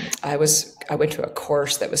I went to a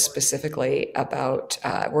course that was specifically about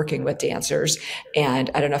working with dancers.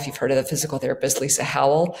 And I don't know if you've heard of the physical therapist, Lisa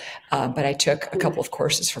Howell, but I took a couple of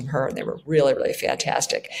courses from her and they were really, really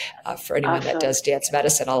fantastic. For anyone that Awesome. does dance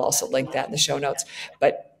medicine, I'll also link that in the show notes.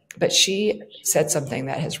 But she said something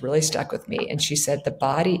that has really stuck with me. And she said, the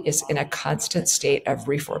body is in a constant state of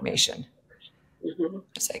reformation. Hmm.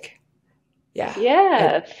 It's like, yeah. And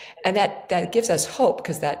Yes. and that gives us hope,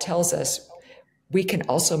 because that tells us we can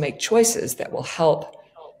also make choices that will help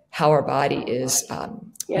how our body is,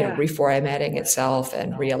 Yeah. reformatting itself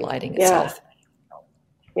and realigning Yeah. itself.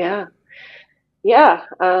 Yeah. Yeah,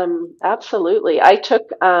 absolutely. I took,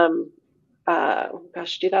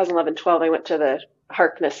 gosh, 2011, 12, I went to the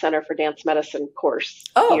Harkness Center for Dance Medicine course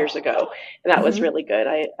years Oh. ago, and that was Hmm. really good.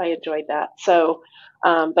 I enjoyed that. So,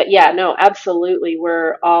 but yeah, no, absolutely.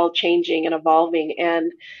 We're all changing and evolving,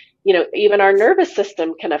 and, even our nervous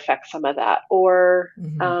system can affect some of that, or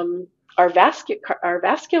Hmm. um, our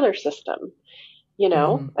vascular system,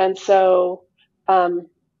 Hmm. and so um,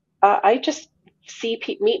 I just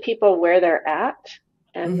meet people where they're at,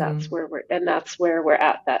 and Hmm. that's where we're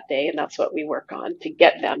at that day, and that's what we work on to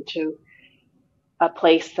get them to a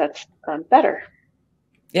place that's better.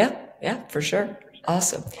 Yeah, yeah, for sure.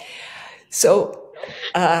 Awesome. So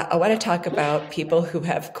I want to talk about people who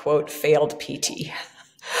have, quote, failed PT.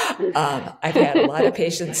 I've had a lot of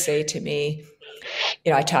patients say to me,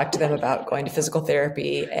 I talked to them about going to physical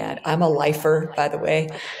therapy, and I'm a lifer, by the way.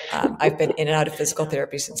 I've been in and out of physical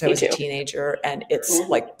therapy since I Me was a too. teenager, and it's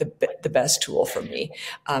Hmm. like the best tool for me.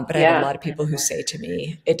 But I have a Yeah. lot of people who say to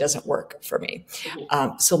me, it doesn't work for me. Hmm.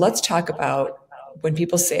 So let's talk about, when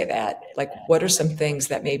people say that, like, what are some things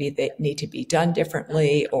that maybe they need to be done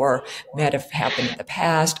differently or might have happened in the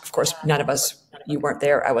past? Of course, none of us, you weren't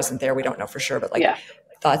there, I wasn't there, we don't know for sure, but like Yeah.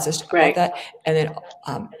 thoughts about Right. that.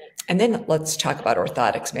 And then, let's talk about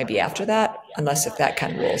orthotics maybe after that, unless if that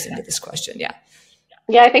kind of rolls into this question. Yeah.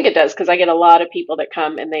 Yeah, I think it does because I get a lot of people that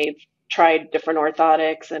come and they've tried different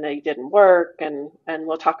orthotics and it didn't work, and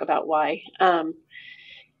we'll talk about why.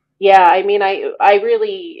 Yeah, I mean, I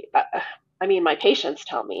really, I mean, my patients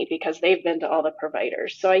tell me because they've been to all the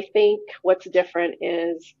providers. So I think what's different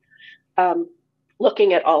is um,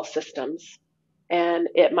 looking at all systems And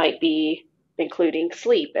it might be including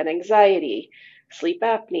sleep and anxiety, sleep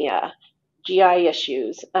apnea, GI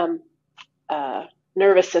issues,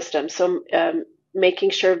 nervous system. So making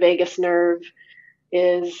sure vagus nerve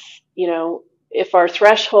is, if our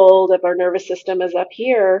threshold of our nervous system is up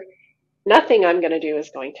here, nothing I'm going to do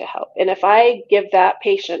is going to help. And if I give that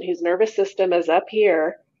patient whose nervous system is up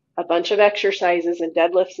here a bunch of exercises and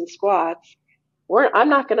deadlifts and squats, I'm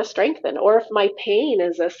not going to strengthen. Or if my pain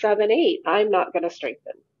is a 7-8, I'm not going to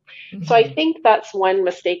strengthen. Mm-hmm. So I think that's one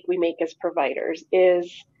mistake we make as providers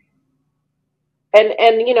is, and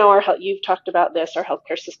you've talked about this, our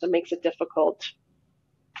healthcare system makes it difficult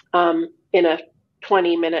in a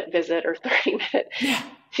 20-minute visit or 30-minute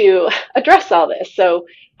to address all this. So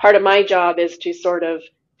part of my job is to sort of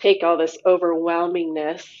take all this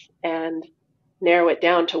overwhelmingness and narrow it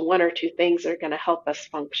down to one or two things that are going to help us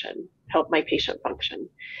function, help my patient function.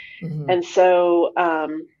 Mm-hmm. And so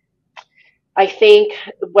I think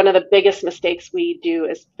one of the biggest mistakes we do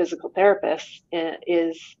as physical therapists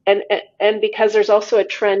is, and because there's also a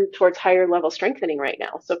trend towards higher level strengthening right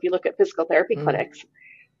now. So if you look at physical therapy clinics,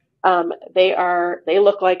 they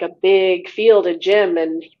look like a big field and gym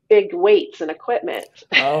and big weights and equipment.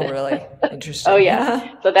 Oh, really? Interesting. Oh,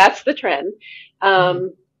 yeah. So that's the trend.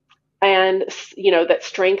 And, that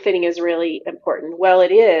strengthening is really important. Well,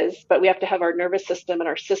 it is, but we have to have our nervous system and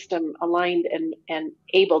our system aligned and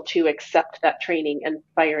able to accept that training and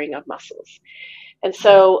firing of muscles. And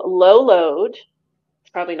so low load,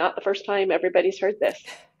 it's probably not the first time everybody's heard this,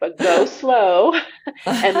 but go slow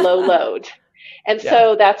and low load. And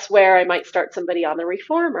so that's where I might start somebody on the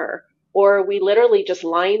reformer, or we literally just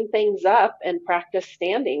line things up and practice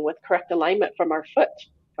standing with correct alignment from our foot,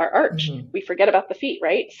 our arch. Mm-hmm. We forget about the feet,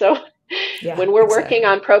 right? So when we're working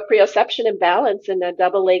on proprioception and balance in a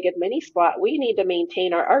double-legged mini squat, we need to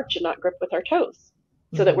maintain our arch and not grip with our toes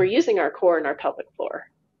so that we're using our core and our pelvic floor.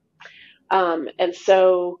 And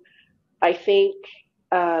so I think,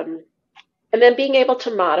 and then being able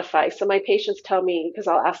to modify. So my patients tell me, because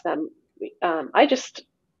I'll ask them, I'm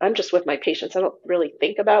just with my patients. I don't really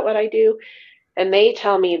think about what I do. And they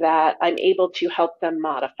tell me that I'm able to help them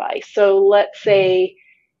modify. So let's say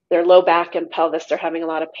their low back and pelvis, they're having a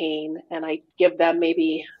lot of pain, and I give them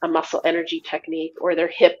maybe a muscle energy technique, or their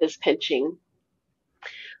hip is pinching.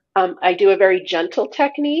 I do a very gentle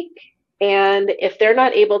technique. And if they're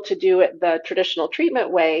not able to do it the traditional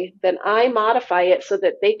treatment way, then I modify it so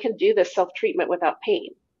that they can do this self-treatment without pain.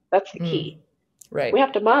 That's the key. Right. We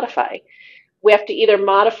have to modify. We have to either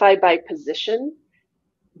modify by position,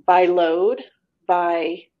 by load,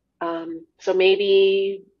 by, so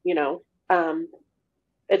maybe,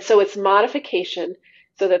 and so it's modification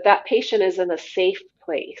so that that patient is in a safe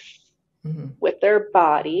place with their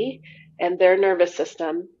body and their nervous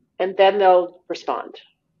system, and then they'll respond.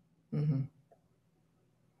 Mm-hmm.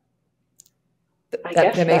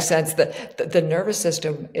 That makes sense. The nervous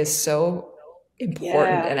system is so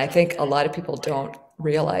important. And I think a lot of people don't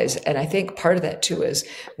realize, and I think part of that too is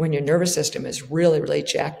when your nervous system is really, really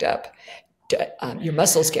jacked up, your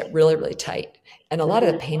muscles get really, really tight. And a lot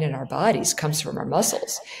of the pain in our bodies comes from our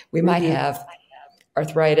muscles. We might have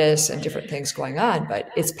arthritis and different things going on, but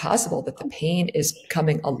it's possible that the pain is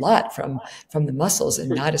coming a lot from the muscles and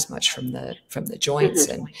not as much from the joints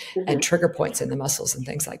and trigger points in the muscles and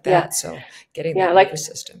things like that. So getting that nervous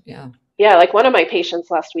system. Yeah, like one of my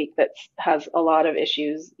patients last week that has a lot of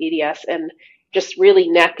issues, EDS, and just really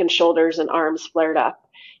neck and shoulders and arms flared up.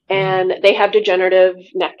 And they have degenerative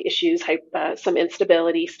neck issues, some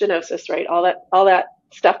instability, stenosis, right? All that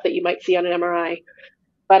stuff that you might see on an MRI.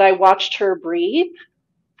 But I watched her breathe.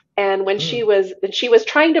 And when she was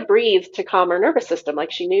trying to breathe to calm her nervous system,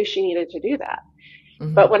 like she knew she needed to do that.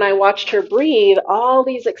 But when I watched her breathe, all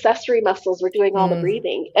these accessory muscles were doing all the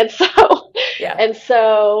breathing. And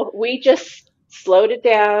so we just slowed it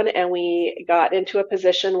down and we got into a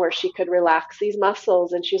position where she could relax these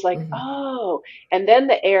muscles. And she's like, oh, and then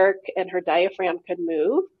the air and her diaphragm could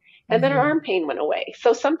move. And then her arm pain went away.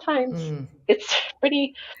 So sometimes it's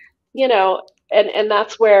pretty, and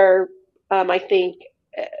that's where I think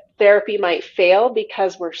therapy might fail,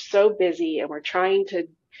 because we're so busy and we're trying to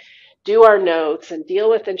do our notes and deal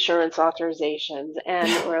with insurance authorizations. And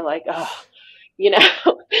we're like, oh,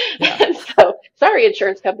 and so sorry,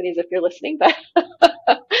 insurance companies, if you're listening, but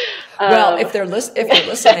well, if they're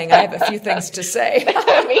listening, I have a few things to say.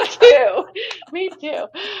 Me too.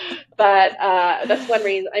 But that's one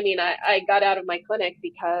reason. I mean, I got out of my clinic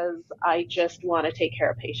because I just want to take care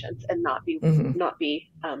of patients and not be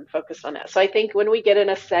focused on that. So I think when we get in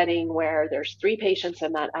a setting where there's 3 patients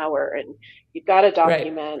in that hour and you've got to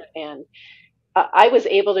document and I was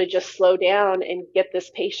able to just slow down and get this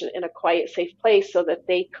patient in a quiet, safe place so that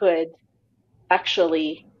they could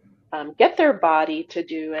actually get their body to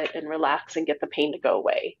do it and relax and get the pain to go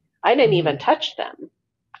away. I didn't even touch them.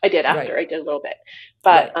 I did after, Right. I did a little bit.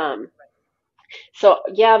 But Right. so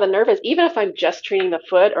yeah, the nerve is, even if I'm just treating the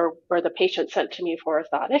foot or the patient sent to me for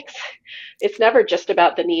orthotics, it's never just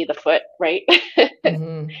about the knee, the foot, right?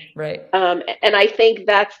 Right. And I think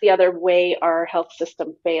that's the other way our health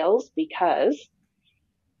system fails, because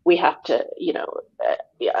we have to,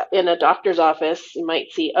 yeah, in a doctor's office, you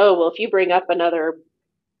might see, oh, well, if you bring up another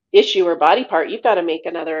issue or body part, you've got to make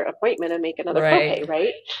another appointment and make another copay, Right.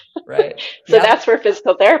 right? Right. So Yep. that's where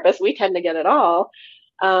physical therapists, we tend to get it all.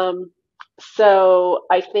 So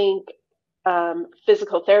I think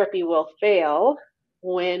physical therapy will fail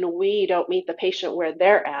when we don't meet the patient where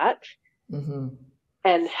they're at hmm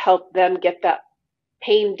and help them get that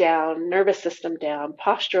pain down, nervous system down,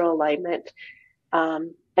 postural alignment,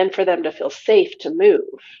 and for them to feel safe to move,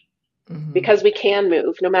 hmm because we can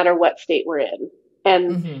move no matter what state we're in.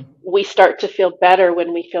 And hmm we start to feel better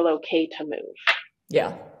when we feel okay to move.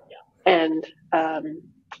 Yeah. And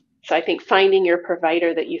so I think finding your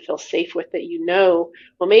provider that you feel safe with, that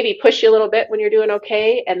will maybe push you a little bit when you're doing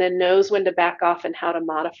okay, and then knows when to back off and how to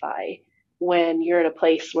modify when you're at a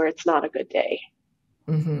place where it's not a good day.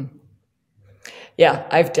 hmm Yeah,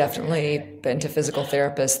 I've definitely been to physical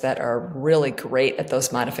therapists that are really great at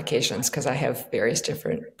those modifications because I have various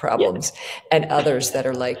different Yeah. problems, and others that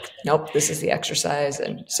are like, nope, this is the exercise.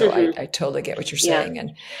 And so I totally get what you're Yeah.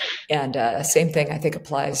 saying. And same thing I think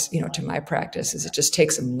applies, to my practice, is it just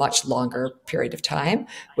takes a much longer period of time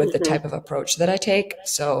with the type of approach that I take.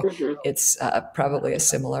 So it's probably a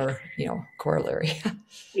similar, corollary.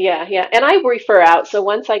 Yeah, yeah. And I refer out. So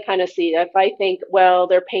once I kind of see, if I think, well,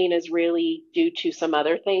 their pain is really due to some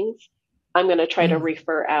other things, I'm going to try to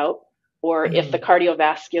refer out. Or if the Mm-hmm.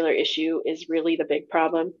 cardiovascular issue is really the big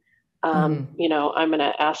problem, Mm-hmm. I'm going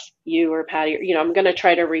to ask you or Patty, I'm going to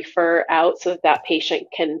try to refer out so that that patient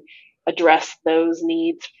can address those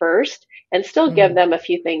needs first and still give Mm-hmm. them a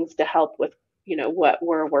few things to help with, what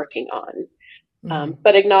we're working on. Mm-hmm.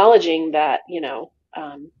 But acknowledging that,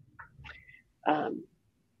 um, um,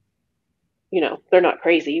 they're not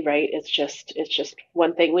crazy, right? It's just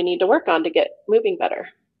one thing we need to work on to get moving better.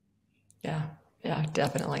 Yeah, yeah,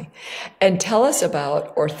 definitely. And tell us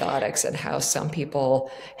about orthotics and how some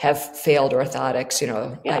people have failed orthotics.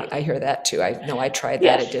 Yeah. I hear that too. I know I tried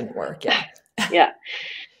that, it Yes. didn't work. Yeah. Yeah.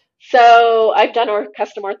 So I've done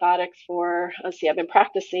custom orthotics for, let's see, I've been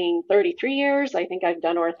practicing 33 years. I think I've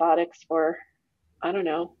done orthotics for, I don't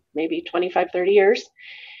know, maybe 25, 30 years.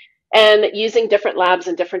 And using different labs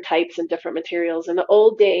and different types and different materials in the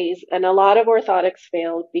old days. And a lot of orthotics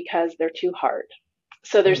failed because they're too hard.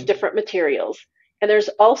 So there's Mm, different materials. And there's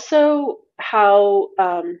also how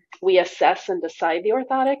we assess and decide the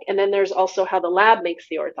orthotic. And then there's also how the lab makes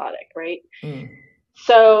the orthotic, right? mm,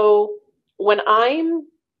 So when I'm,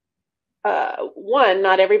 one,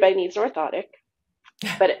 not everybody needs an orthotic,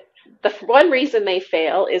 but the one reason they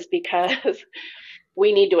fail is because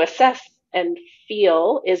we need to assess and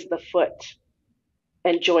feel, is the foot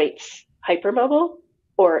and joints hypermobile,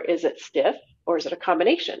 or is it stiff, or is it a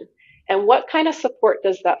combination? And what kind of support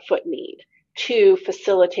does that foot need to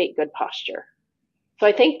facilitate good posture? So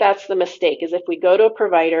I think that's the mistake, is if we go to a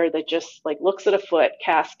provider that just like looks at a foot,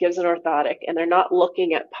 casts, gives an orthotic, and they're not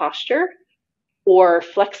looking at posture or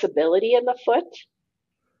flexibility in the foot,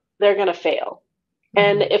 they're going to fail.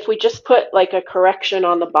 And mhm, if we just put like a correction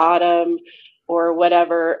on the bottom or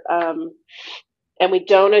whatever, and we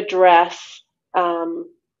don't address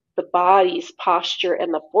the body's posture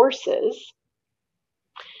and the forces,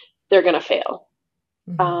 they're going to fail.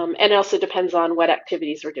 mhm, And it also depends on what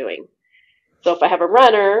activities we're doing. So if I have a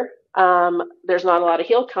runner, there's not a lot of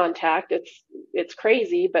heel contact. It's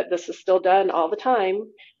crazy, but this is still done all the time.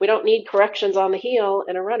 We don't need corrections on the heel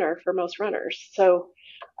in a runner for most runners. So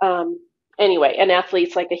um, anyway, and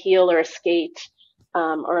athletes like a heel or a skate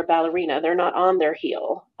or a ballerina, they're not on their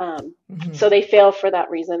heel. So mhm, they fail for that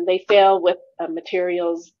reason. They fail with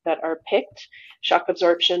materials that are picked, shock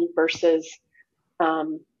absorption versus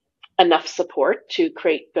um, enough support to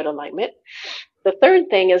create good alignment. The third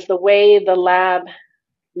thing is the way the lab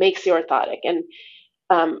makes the orthotic,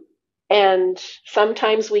 um, and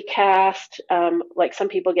sometimes we cast, like some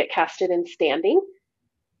people get casted in standing,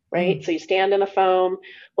 right? So mm, you stand in the foam.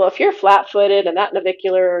 Well, if you're flat-footed and that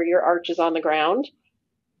navicular or your arch is on the ground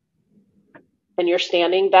and you're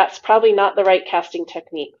standing, that's probably not the right casting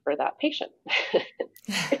technique for that patient.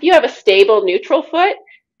 If you have a stable neutral foot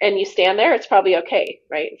and you stand there, it's probably okay,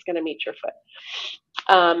 right? It's going to meet your foot.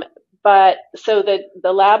 Um, But so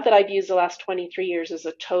the lab that I've used the last 23 years is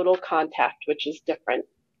a total contact, which is different.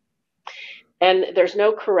 And there's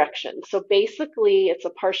no correction. So basically it's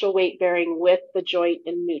a partial weight bearing with the joints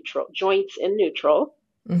in neutral.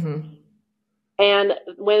 Mm-hmm. And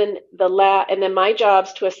when and then my job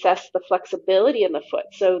is to assess the flexibility in the foot.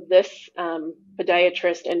 So this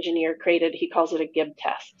podiatrist engineer he calls it a GIB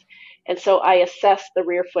test. And so I assess the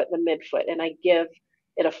rear foot, the midfoot, and I give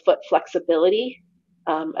it a foot flexibility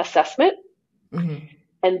assessment. Mm-hmm.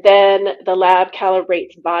 And then the lab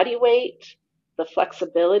calibrates body weight, the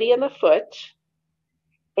flexibility in the foot,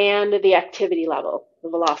 and the activity level, the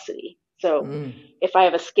velocity. So if I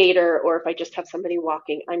have a skater or if I just have somebody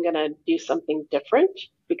walking, I'm going to do something different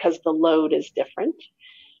because the load is different.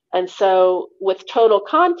 And so with total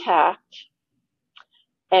contact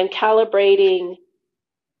and calibrating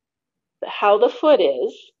how the foot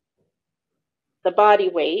is, the body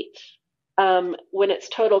weight, when it's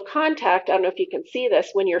total contact, I don't know if you can see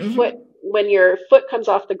this, when your foot comes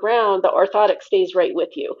off the ground, the orthotic stays right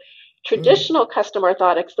with you. Traditional custom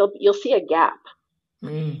orthotics, you'll see a gap.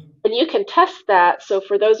 And you can test that. So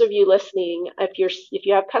for those of you listening, if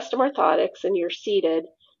you have custom orthotics and you're seated,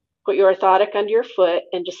 put your orthotic under your foot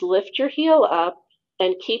and just lift your heel up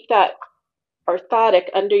and keep that orthotic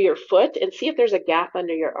under your foot and see if there's a gap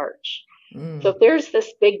under your arch. So if there's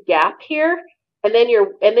this big gap here, and then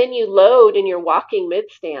you load and you're walking mid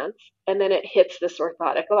stance, and then it hits this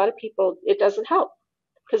orthotic. A lot of people, it doesn't help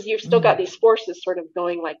because you've still got these forces sort of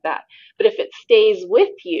going like that. But if it stays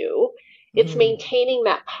with you, it's maintaining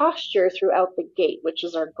that posture throughout the gait, which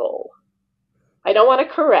is our goal. I don't want to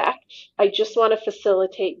correct. I just want to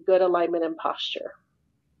facilitate good alignment and posture.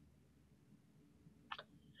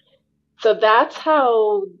 So that's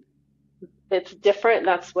how it's different.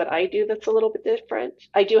 That's what I do that's a little bit different.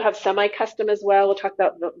 I do have semi-custom as well. We'll talk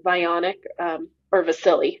about the Vionic or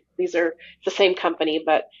Vasili. These are the same company,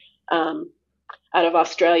 but out of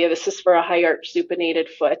Australia. This is for a high arch supinated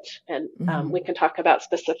foot, and we can talk about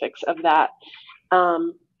specifics of that.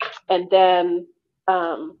 And then,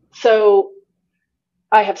 so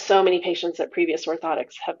I have so many patients that previous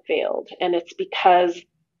orthotics have failed, and it's because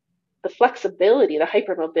the flexibility, the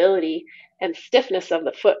hypermobility, and stiffness of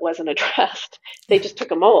the foot wasn't addressed. They just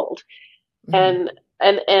took a mold, and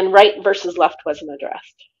right versus left wasn't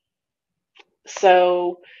addressed.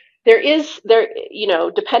 So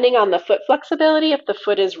depending on the foot flexibility, if the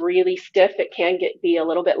foot is really stiff, it can be a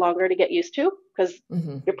little bit longer to get used to because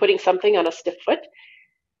you're putting something on a stiff foot.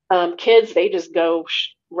 Kids, they just go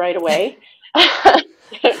right away,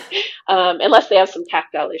 unless they have some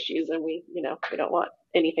tactile issues, and we don't want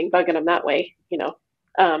anything bugging them that way,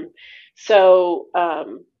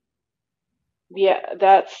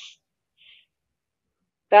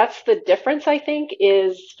 That's the difference, I think,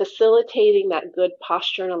 is facilitating that good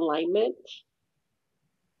posture and alignment,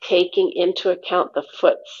 taking into account the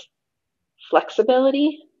foot's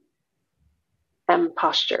flexibility and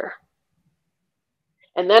posture.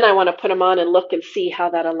 And then I want to put them on and look and see how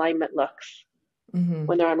that alignment looks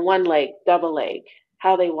when they're on one leg, double leg,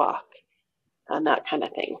 how they walk, and that kind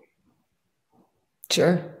of thing.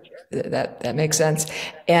 Sure. That makes sense.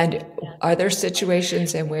 And are there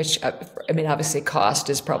situations in which, obviously cost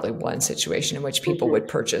is probably one situation in which people would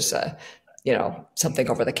purchase something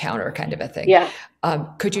over the counter kind of a thing. Yeah.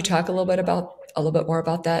 Could you talk a little bit more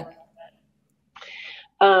about that?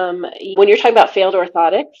 When you're talking about failed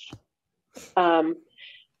orthotics,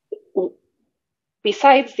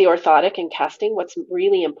 besides the orthotic and casting, what's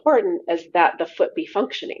really important is that the foot be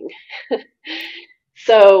functioning.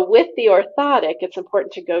 So with the orthotic, it's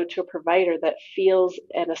important to go to a provider that feels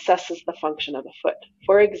and assesses the function of the foot.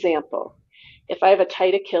 For example, if I have a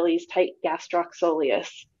tight Achilles, tight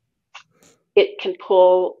gastrocsoleus, it can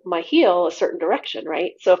pull my heel a certain direction,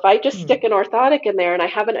 right? So if I just stick an orthotic in there and I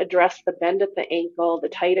haven't addressed the bend at the ankle, the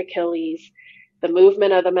tight Achilles, the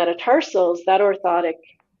movement of the metatarsals, that orthotic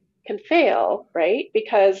can fail, right?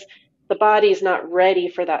 Because the body's not ready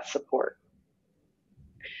for that support.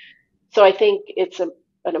 So I think it's an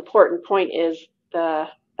important point is the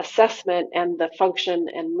assessment and the function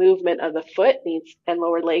and movement of the foot and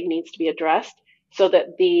lower leg needs to be addressed so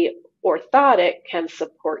that the orthotic can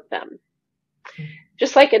support them.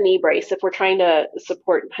 Just like a knee brace, if we're trying to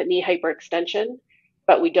support knee hyperextension,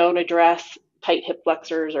 but we don't address tight hip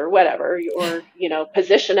flexors or whatever, or,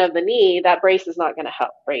 position of the knee, that brace is not going to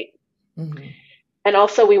help, right? And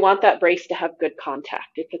also we want that brace to have good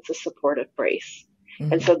contact if it's a supportive brace.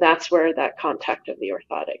 And so that's where that contact of the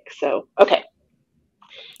orthotic. So, okay.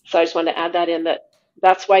 So I just wanted to add that in,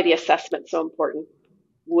 that's why the assessment's so important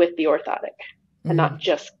with the orthotic and not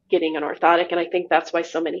just getting an orthotic. And I think that's why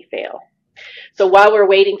so many fail. So while we're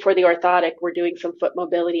waiting for the orthotic, we're doing some foot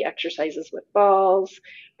mobility exercises with balls.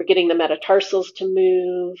 We're getting the metatarsals to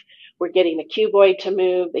move. We're getting the cuboid to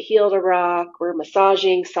move, the heel to rock. We're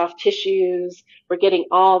massaging soft tissues. We're getting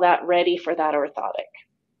all that ready for that orthotic.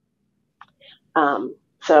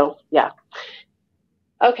 So yeah.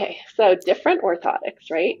 Okay, so different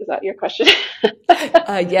orthotics, right? Is that your question?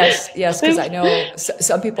 Yes, because I know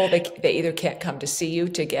some people, they either can't come to see you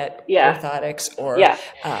to get orthotics, or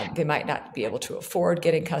they might not be able to afford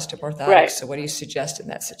getting custom orthotics. Right. So what do you suggest in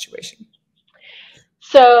that situation?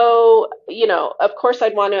 So, of course,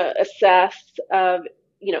 I'd want to assess,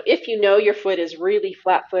 if your foot is really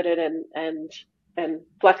flat-footed and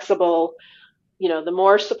flexible, the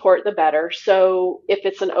more support, the better. So if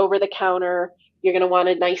it's an over-the-counter, you're going to want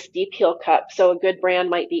a nice deep heel cup. So a good brand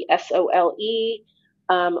might be SOLE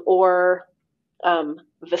or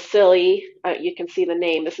Vasili. You can see the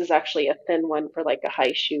name. This is actually a thin one for like a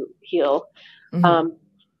high shoe heel. Mm-hmm.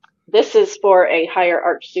 This is for a higher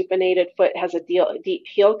arch supinated foot, has a deep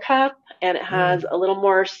heel cup, and it has a little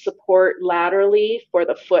more support laterally for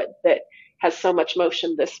the foot that has so much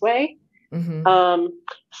motion this way. Mm-hmm.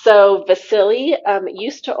 So Vasili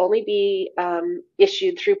used to only be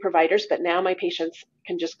issued through providers, but now my patients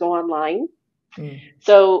can just go online. Mm.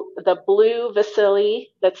 So the blue Vasili,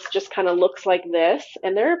 that's just kind of looks like this,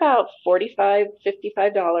 and they're about $45,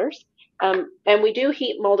 $55. And we do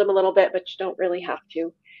heat mold them a little bit, but you don't really have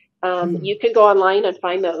to. You can go online and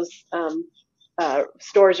find those.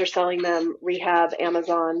 Stores are selling them, Rehab,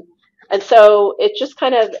 Amazon. And so it's just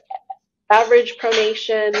kind of average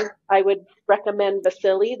pronation. I would recommend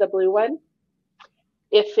Vasili, the blue one.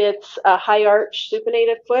 If it's a high arch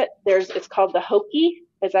supinated foot, it's called the Hoke.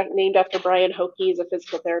 It's named after Brian Hoke. He's a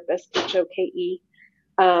physical therapist, Hoke.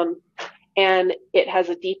 And it has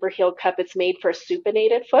a deeper heel cup. It's made for a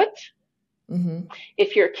supinated foot. Mm-hmm.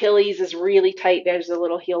 If your Achilles is really tight, there's a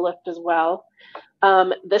little heel lift as well.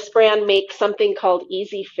 This brand makes something called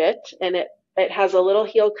Easy Fit, and it has a little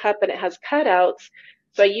heel cup and it has cutouts.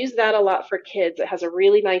 So I use that a lot for kids. It has a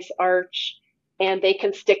really nice arch, and they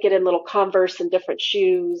can stick it in little Converse and different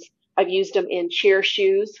shoes. I've used them in cheer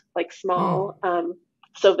shoes, like small.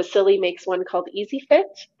 So Vasili makes one called Easy Fit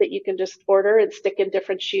that you can just order and stick in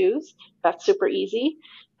different shoes. That's super easy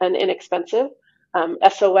and inexpensive.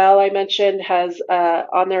 SOL, I mentioned, has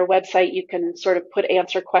on their website, you can sort of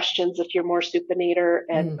answer questions if you're more supinator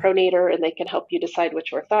and pronator, and they can help you decide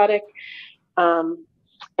which orthotic.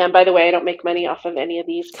 And by the way, I don't make money off of any of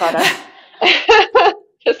these products.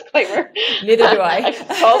 Disclaimer. Neither do I.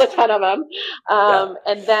 I've sold a ton of them.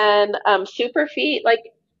 And then super feet, like,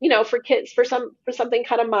 for kids, for something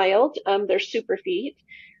kind of mild, they're super feet.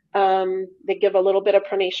 They give a little bit of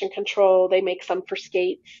pronation control. They make some for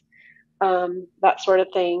skates. That sort of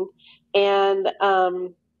thing. And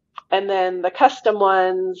then the custom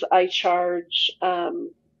ones I charge,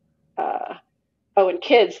 and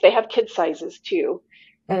kids, they have kid sizes too.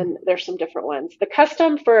 And there's some different ones. The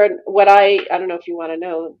custom for what I don't know if you want to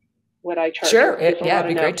know what I charge. Sure. It'd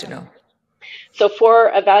be great to know. So for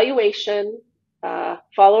evaluation,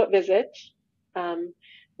 follow-up visit,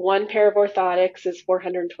 one pair of orthotics is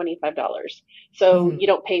 $425. So you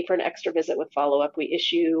don't pay for an extra visit with follow-up. We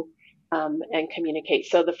issue and communicate.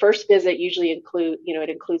 So the first visit usually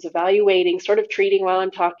includes evaluating, sort of treating while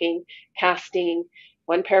I'm talking, casting,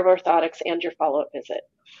 one pair of orthotics, and your follow-up visit.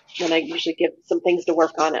 And I usually give some things to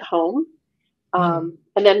work on at home. And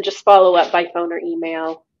then just follow up by phone or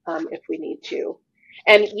email if we need to.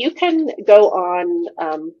 And you can go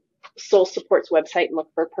on Soul Support's website and look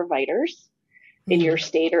for providers in your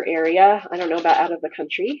state or area. I don't know about out of the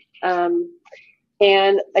country.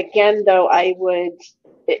 And again, though,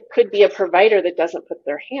 it could be a provider that doesn't put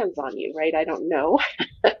their hands on you, right? I don't know.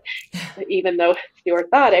 Even though it's the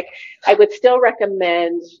orthotic, I would still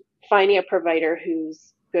recommend finding a provider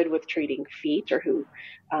who's good with treating feet, or who,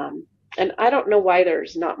 and I don't know why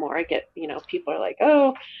there's not more. I get, people are like,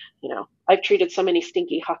 I've treated so many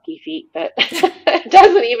stinky hockey feet that it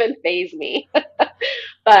doesn't even faze me.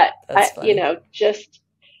 But I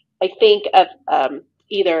think of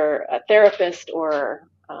either a therapist or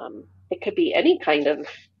it could be any kind of,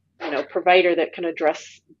 provider that can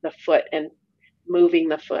address the foot and moving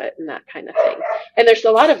the foot and that kind of thing. And there's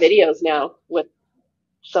a lot of videos now with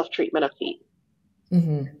self-treatment of feet.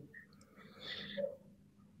 Mm-hmm.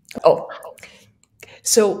 Oh,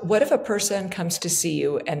 so what if a person comes to see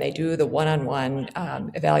you and they do the one-on-one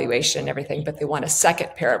evaluation and everything, but they want a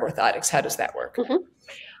second pair of orthotics? How does that work? Mm-hmm.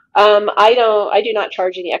 I do not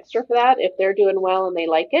charge any extra for that. If they're doing well and they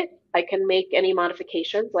like it, I can make any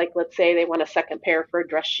modifications. Like, let's say they want a second pair for a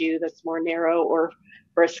dress shoe that's more narrow, or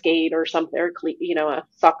for a skate or something, or a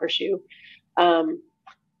soccer shoe.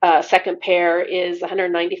 Second pair is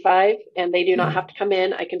 195, and they do not have to come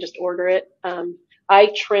in. I can just order it.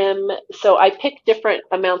 I trim, so I pick different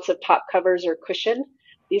amounts of top covers or cushion.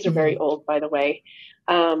 These are very old, by the way.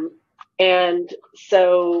 And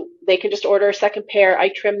so they can just order a second pair. I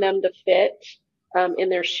trim them to fit in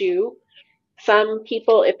their shoe. Some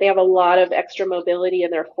people, if they have a lot of extra mobility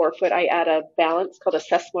in their forefoot, I add a balance called a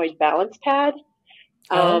sesamoid balance pad.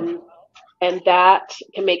 And that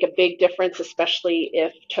can make a big difference, especially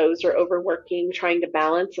if toes are overworking, trying to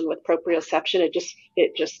balance, and with proprioception,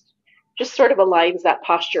 it just sort of aligns that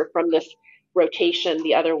posture from this rotation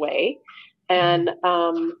the other way. And,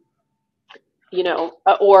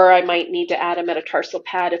 or I might need to add a metatarsal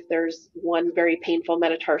pad if there's one very painful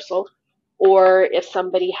metatarsal, or if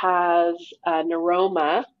somebody has a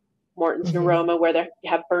neuroma, Morton's neuroma, where they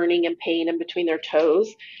have burning and pain in between their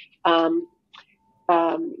toes.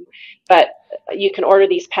 But you can order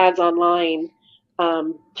these pads online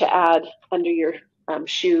to add under your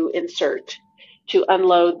shoe insert to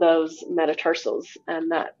unload those metatarsals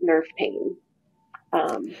and that nerve pain.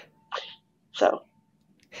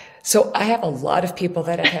 So I have a lot of people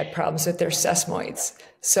that have had problems with their sesamoids.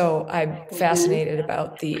 So I'm fascinated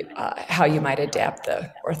about the how you might adapt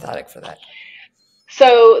the orthotic for that.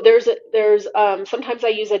 So there's sometimes I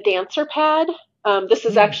use a dancer pad. This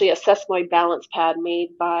is actually a sesamoid balance pad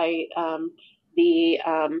made by I'm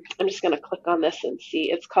just going to click on this and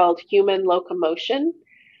see. It's called Human Locomotion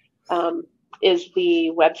is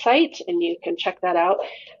the website, and you can check that out.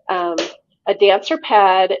 A dancer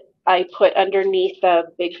pad I put underneath the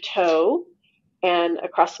big toe and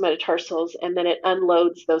across the metatarsals, and then it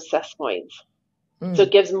unloads those sesamoids. So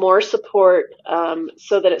it gives more support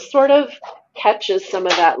so that it sort of catches some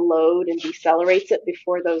of that load and decelerates it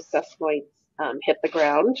before those sesamoids hit the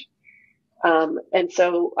ground. And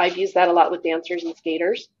so I've used that a lot with dancers and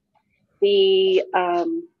skaters. The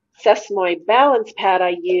sesamoid balance pad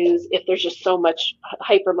I use if there's just so much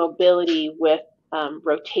hypermobility with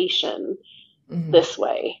rotation this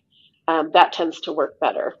way. That tends to work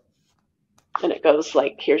better. And it goes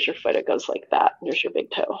like, here's your foot, it goes like that. There's your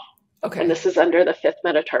big toe. Okay. And this is under the fifth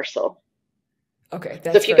metatarsal. Okay.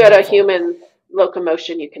 So if you go to Human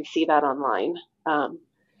Locomotion, you can see that online.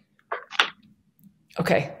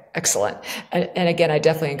 Okay, excellent. And again, I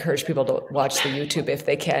definitely encourage people to watch the YouTube if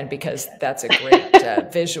they can, because that's a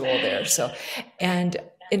great visual there. So, and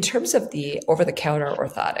in terms of the over-the-counter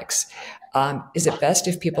orthotics, is it best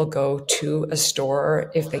if people go to a store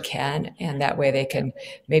if they can, and that way they can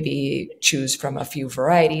maybe choose from a few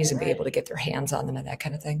varieties and be able to get their hands on them and that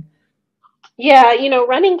kind of thing? Yeah,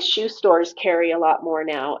 running shoe stores carry a lot more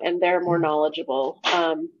now, and they're more knowledgeable.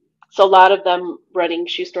 So a lot of them, running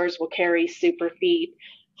shoe stores will carry Superfeet,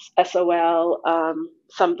 SOL,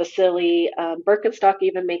 some Vasili. Birkenstock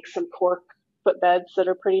even makes some cork footbeds that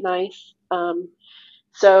are pretty nice.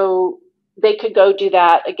 So they could go do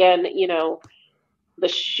that. Again, the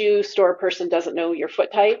shoe store person doesn't know your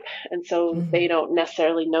foot type, and so they don't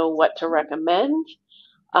necessarily know what to recommend.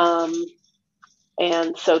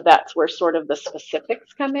 And so that's where sort of the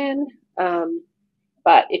specifics come in.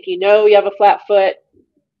 But if you have a flat foot,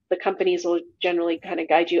 the companies will generally kind of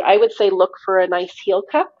guide you. I would say look for a nice heel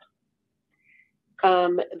cup.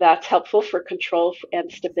 That's helpful for control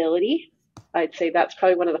and stability. I'd say that's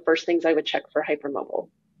probably one of the first things I would check for hypermobile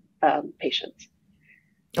patients.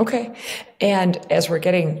 Okay. And as we're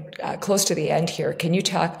getting close to the end here, can you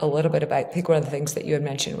talk a little bit about, I think one of the things that you had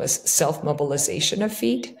mentioned was self-mobilization of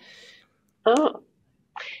feet? Oh,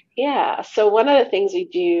 yeah. So one of the things we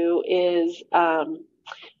do is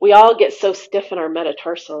we all get so stiff in our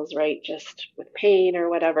metatarsals, right? Just with pain or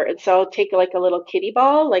whatever. And so I'll take like a little kiddie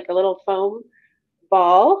ball, like a little foam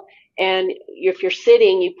ball. And if you're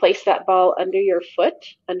sitting, you place that ball under your foot,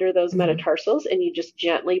 under those metatarsals, and you just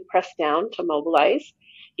gently press down to mobilize.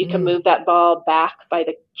 You can move that ball back by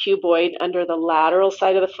the cuboid under the lateral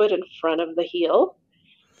side of the foot in front of the heel,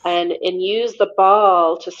 and use the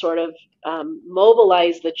ball to sort of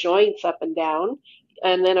mobilize the joints up and down.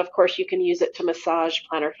 And then, of course, you can use it to massage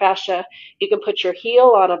plantar fascia. You can put your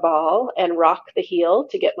heel on a ball and rock the heel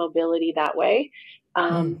to get mobility that way.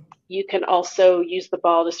 You can also use the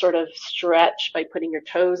ball to sort of stretch by putting your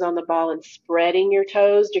toes on the ball and spreading your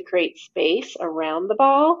toes to create space around the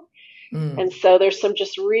ball. And so there's some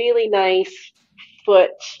just really nice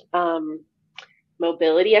foot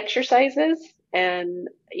mobility exercises. And,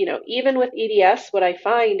 even with EDS, what I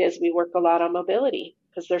find is we work a lot on mobility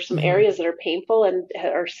because there's some areas that are painful and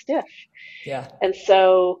are stiff. Yeah. And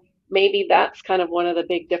so maybe that's kind of one of the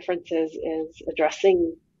big differences, is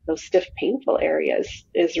addressing those stiff, painful areas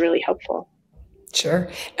is really helpful. Sure.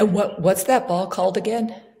 And what's that ball called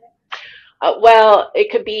again? Well,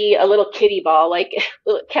 it could be a little kiddie ball. Like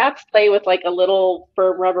cats play with like a little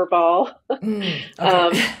firm rubber ball. Okay.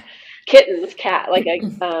 um, Kittens, cat, like a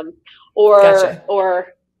or Gotcha. or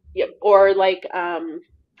yeah, or like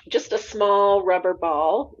just a small rubber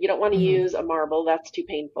ball. You don't want to Hmm. use a marble, that's too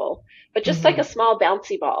painful. But just like a Hmm. small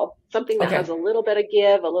bouncy ball, something that has Okay. a little bit of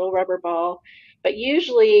give, a little rubber ball. But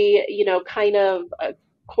usually, kind of a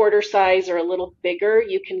quarter size or a little bigger,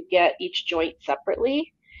 you can get each joint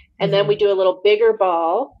separately. And then we Hmm. do a little bigger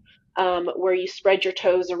ball, where you spread your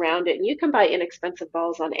toes around it. And you can buy inexpensive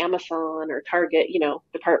balls on Amazon or Target,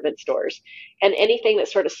 department stores. And anything that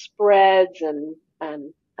sort of spreads and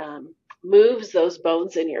moves those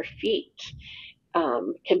bones in your feet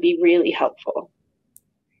can be really helpful.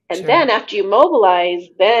 And then Sure. after you mobilize,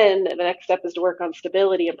 then the next step is to work on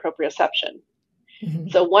stability and proprioception. Hmm.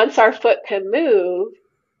 So once our foot can move,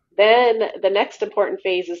 then the next important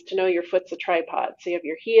phase is to know your foot's a tripod. So you have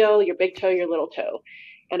your heel, your big toe, your little toe.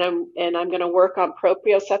 And I'm going to work on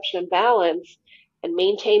proprioception and balance and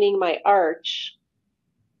maintaining my arch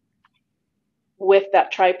with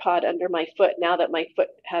that tripod under my foot, now that my foot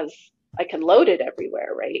I can load it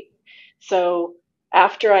everywhere, right? So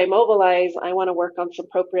after I mobilize, I want to work on some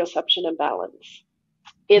proprioception and balance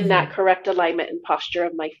in that Hmm. correct alignment and posture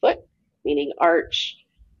of my foot, meaning arch,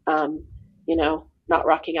 not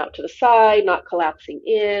rocking out to the side, not collapsing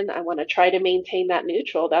in. I want to try to maintain that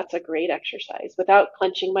neutral. That's a great exercise without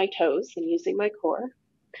clenching my toes and using my core,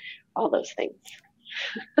 all those things.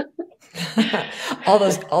 All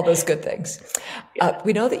those good things. Yeah.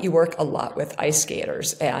 We know that you work a lot with ice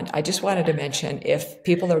skaters, and I just wanted to mention, if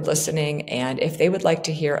people are listening and if they would like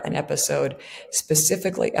to hear an episode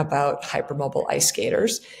specifically about hypermobile ice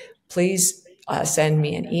skaters, please send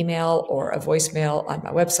me an email or a voicemail on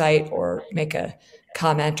my website, or make a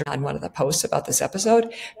comment on one of the posts about this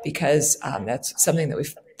episode, because that's something that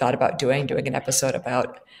we've thought about doing an episode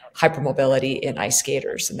about hypermobility in ice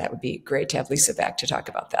skaters. And that would be great to have Lisa back to talk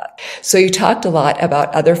about that. So you talked a lot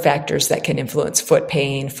about other factors that can influence foot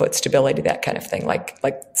pain, foot stability, that kind of thing, like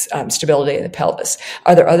stability in the pelvis.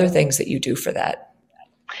 Are there other things that you do for that?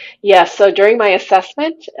 Yeah, so during my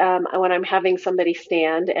assessment, when I'm having somebody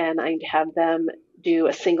stand and I have them do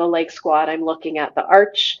a single leg squat, I'm looking at the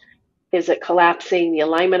arch. Is it collapsing, the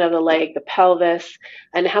alignment of the leg, the pelvis,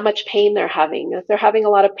 and how much pain they're having? If they're having a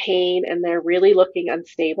lot of pain and they're really looking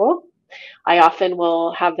unstable, I often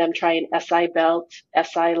will have them try an SI belt.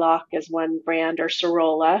 SI lock is one brand, or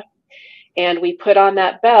Sorolla. And we put on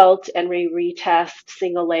that belt and we retest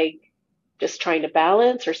single leg, just trying to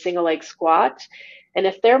balance, or single leg squat. And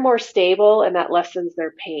if they're more stable and that lessens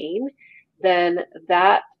their pain, then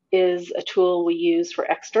that is a tool we use for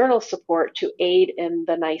external support to aid in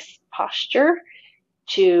the nice posture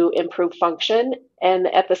to improve function. And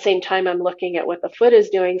at the same time, I'm looking at what the foot is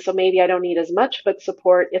doing. So maybe I don't need as much foot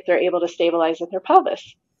support if they're able to stabilize with their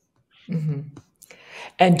pelvis. Hmm.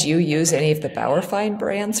 And do you use any of the Bauerfeind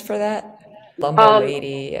brands for that? Lumbar Um,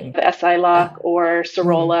 Lady and the SI uh, lock or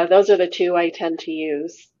mhm, Sorolla, those are the two I tend to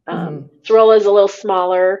use. mhm, Sorolla is a little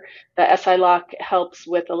smaller. The SI lock helps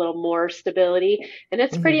with a little more stability, and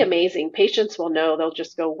it's pretty mhm, amazing. Patients will know, they'll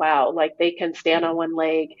just go, wow, like they can stand on one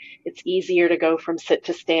leg. It's easier to go from sit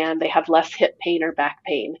to stand. They have less hip pain or back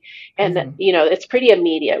pain. And, mhm. it's pretty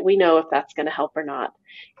immediate. We know if that's going to help or not.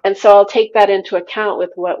 And so I'll take that into account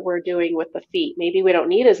with what we're doing with the feet. Maybe we don't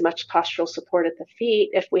need as much postural support at the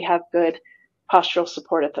feet if we have good postural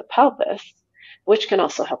support at the pelvis, which can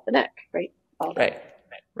also help the neck, right? All that. Right,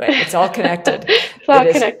 right. It's all connected. It's all It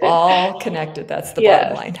is connected. all connected. That's the bottom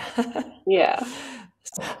Yes. line. Yeah.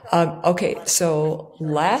 Okay, so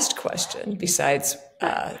last question, besides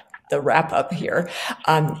the wrap up here.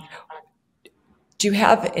 Um, do you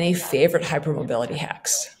have any favorite hypermobility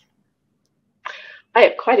hacks? I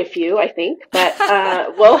have quite a few, I think, but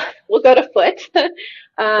we'll go to foot.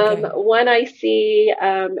 Okay. One I see,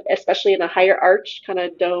 especially in a higher arch kind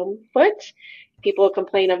of dome foot, people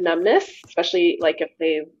complain of numbness, especially like if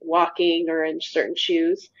they're walking or in certain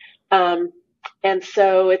shoes. Um, and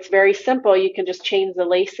so it's very simple. You can just change the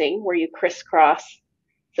lacing where you crisscross.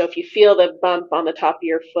 So if you feel the bump on the top of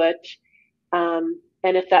your foot,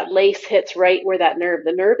 and if that lace hits right where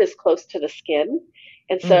the nerve is close to the skin.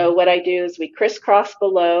 And so Mm, what I do is we crisscross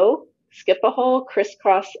below, skip a hole,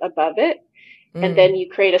 crisscross above it, and then mm. you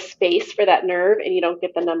create a space for that nerve and you don't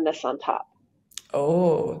get the numbness on top.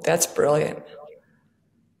 Oh, that's brilliant.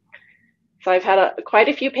 So I've had quite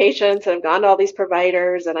a few patients and I've gone to all these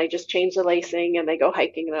providers and I just change the lacing and they go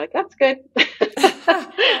hiking and they're like, that's good.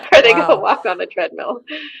 or they go walk on the treadmill.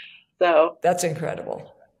 So that's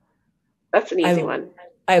incredible. That's an easy one.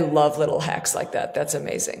 I love little hacks like that. That's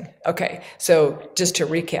amazing. Okay. So just to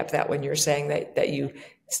recap that, when you're saying that you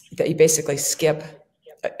basically skip,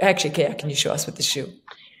 actually, Kaya, can you show us with the shoe?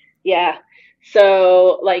 Yeah.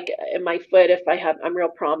 So like in my foot, if I'm real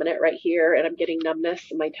prominent right here and I'm getting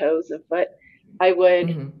numbness in my toes and foot, I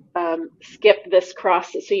would skip this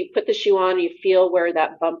cross. So you put the shoe on, you feel where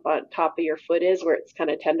that bump on top of your foot is, where it's kind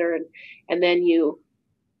of tender, and then you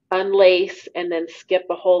unlace and then skip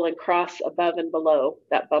a hole and cross above and below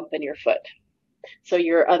that bump in your foot. So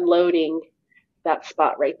you're unloading that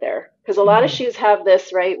spot right there. Because a lot of shoes have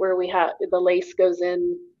this, right, where we have the lace goes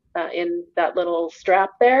in that little strap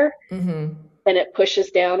there, and it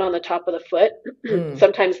pushes down on the top of the foot.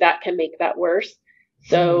 Sometimes that can make that worse.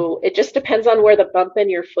 So it just depends on where the bump in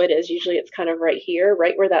your foot is. Usually it's kind of right here,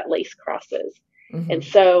 right where that lace crosses. And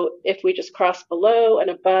so if we just cross below and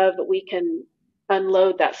above, we can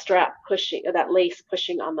unload that strap pushing, or that lace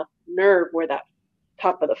pushing on the nerve where that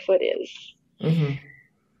top of the foot is.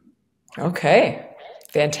 Okay.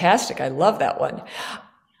 Fantastic. I love that one.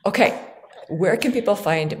 Okay. Where can people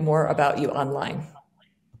find more about you online?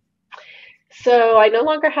 So I no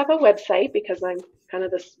longer have a website because I'm kind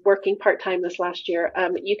of working part-time this last year.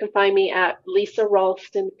 You can find me at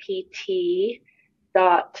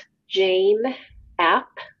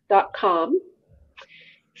lisaralstonpt.janeapp.com.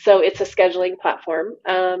 So it's a scheduling platform.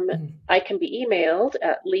 I can be emailed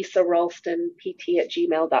at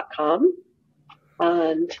lisaralstonpt@gmail.com.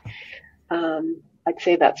 And I'd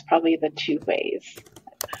say that's probably the two ways.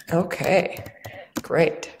 Okay,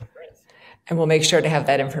 great. And we'll make sure to have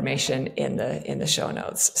that information in the show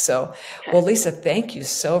notes. So, well, Lisa, thank you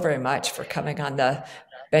so very much for coming on the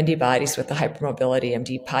Bendy Bodies with the Hypermobility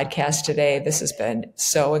MD podcast today. This has been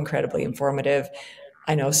so incredibly informative.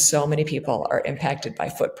 I know so many people are impacted by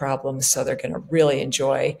foot problems, so they're going to really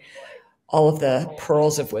enjoy all of the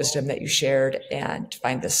pearls of wisdom that you shared and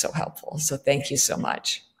find this so helpful. So thank you so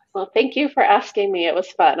much. Well, thank you for asking me. It was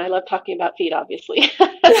fun. I love talking about feet, obviously.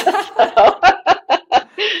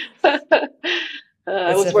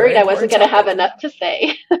 I was worried I wasn't going to have enough to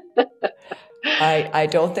say. I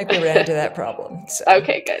don't think we ran into that problem. So.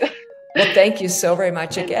 Okay, good. Well, thank you so very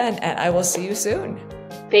much again, and I will see you soon.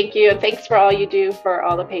 Thank you, and thanks for all you do for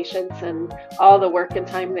all the patients and all the work and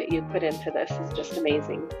time that you put into this. Is just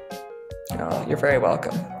amazing. Oh, you're very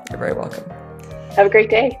welcome. You're very welcome. Have a great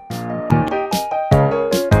day.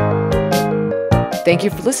 Thank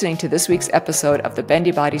you for listening to this week's episode of the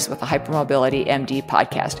Bendy Bodies with the Hypermobility MD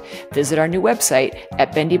podcast. Visit our new website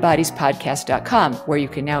at bendybodiespodcast.com, where you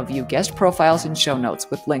can now view guest profiles and show notes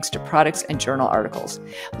with links to products and journal articles.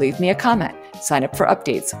 Leave me a comment, sign up for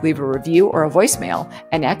updates, leave a review or a voicemail,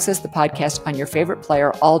 and access the podcast on your favorite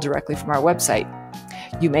player, all directly from our website.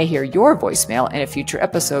 You may hear your voicemail in a future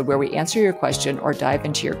episode where we answer your question or dive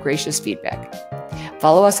into your gracious feedback.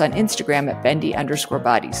 Follow us on Instagram at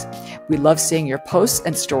Bendy_bodies. We love seeing your posts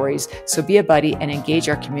and stories, so be a buddy and engage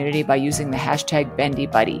our community by using the hashtag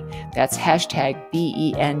BendyBuddy. That's hashtag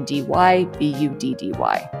BendyBuddy.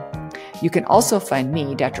 You can also find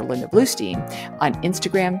me, Dr. Linda Bluestein, on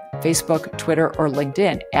Instagram, Facebook, Twitter, or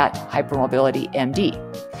LinkedIn at Hypermobility MD.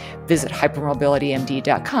 Visit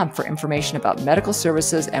hypermobilitymd.com for information about medical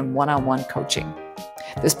services and one-on-one coaching.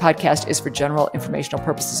 This podcast is for general informational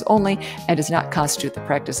purposes only and does not constitute the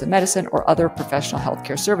practice of medicine or other professional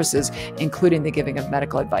healthcare services, including the giving of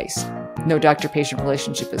medical advice. No doctor-patient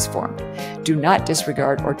relationship is formed. Do not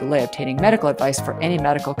disregard or delay obtaining medical advice for any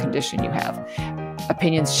medical condition you have.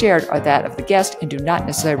 Opinions shared are that of the guest and do not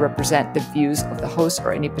necessarily represent the views of the host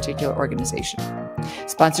or any particular organization.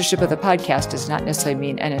 Sponsorship of the podcast does not necessarily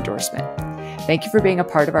mean an endorsement. Thank you for being a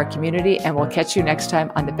part of our community, and we'll catch you next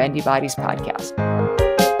time on the Bendy Bodies podcast.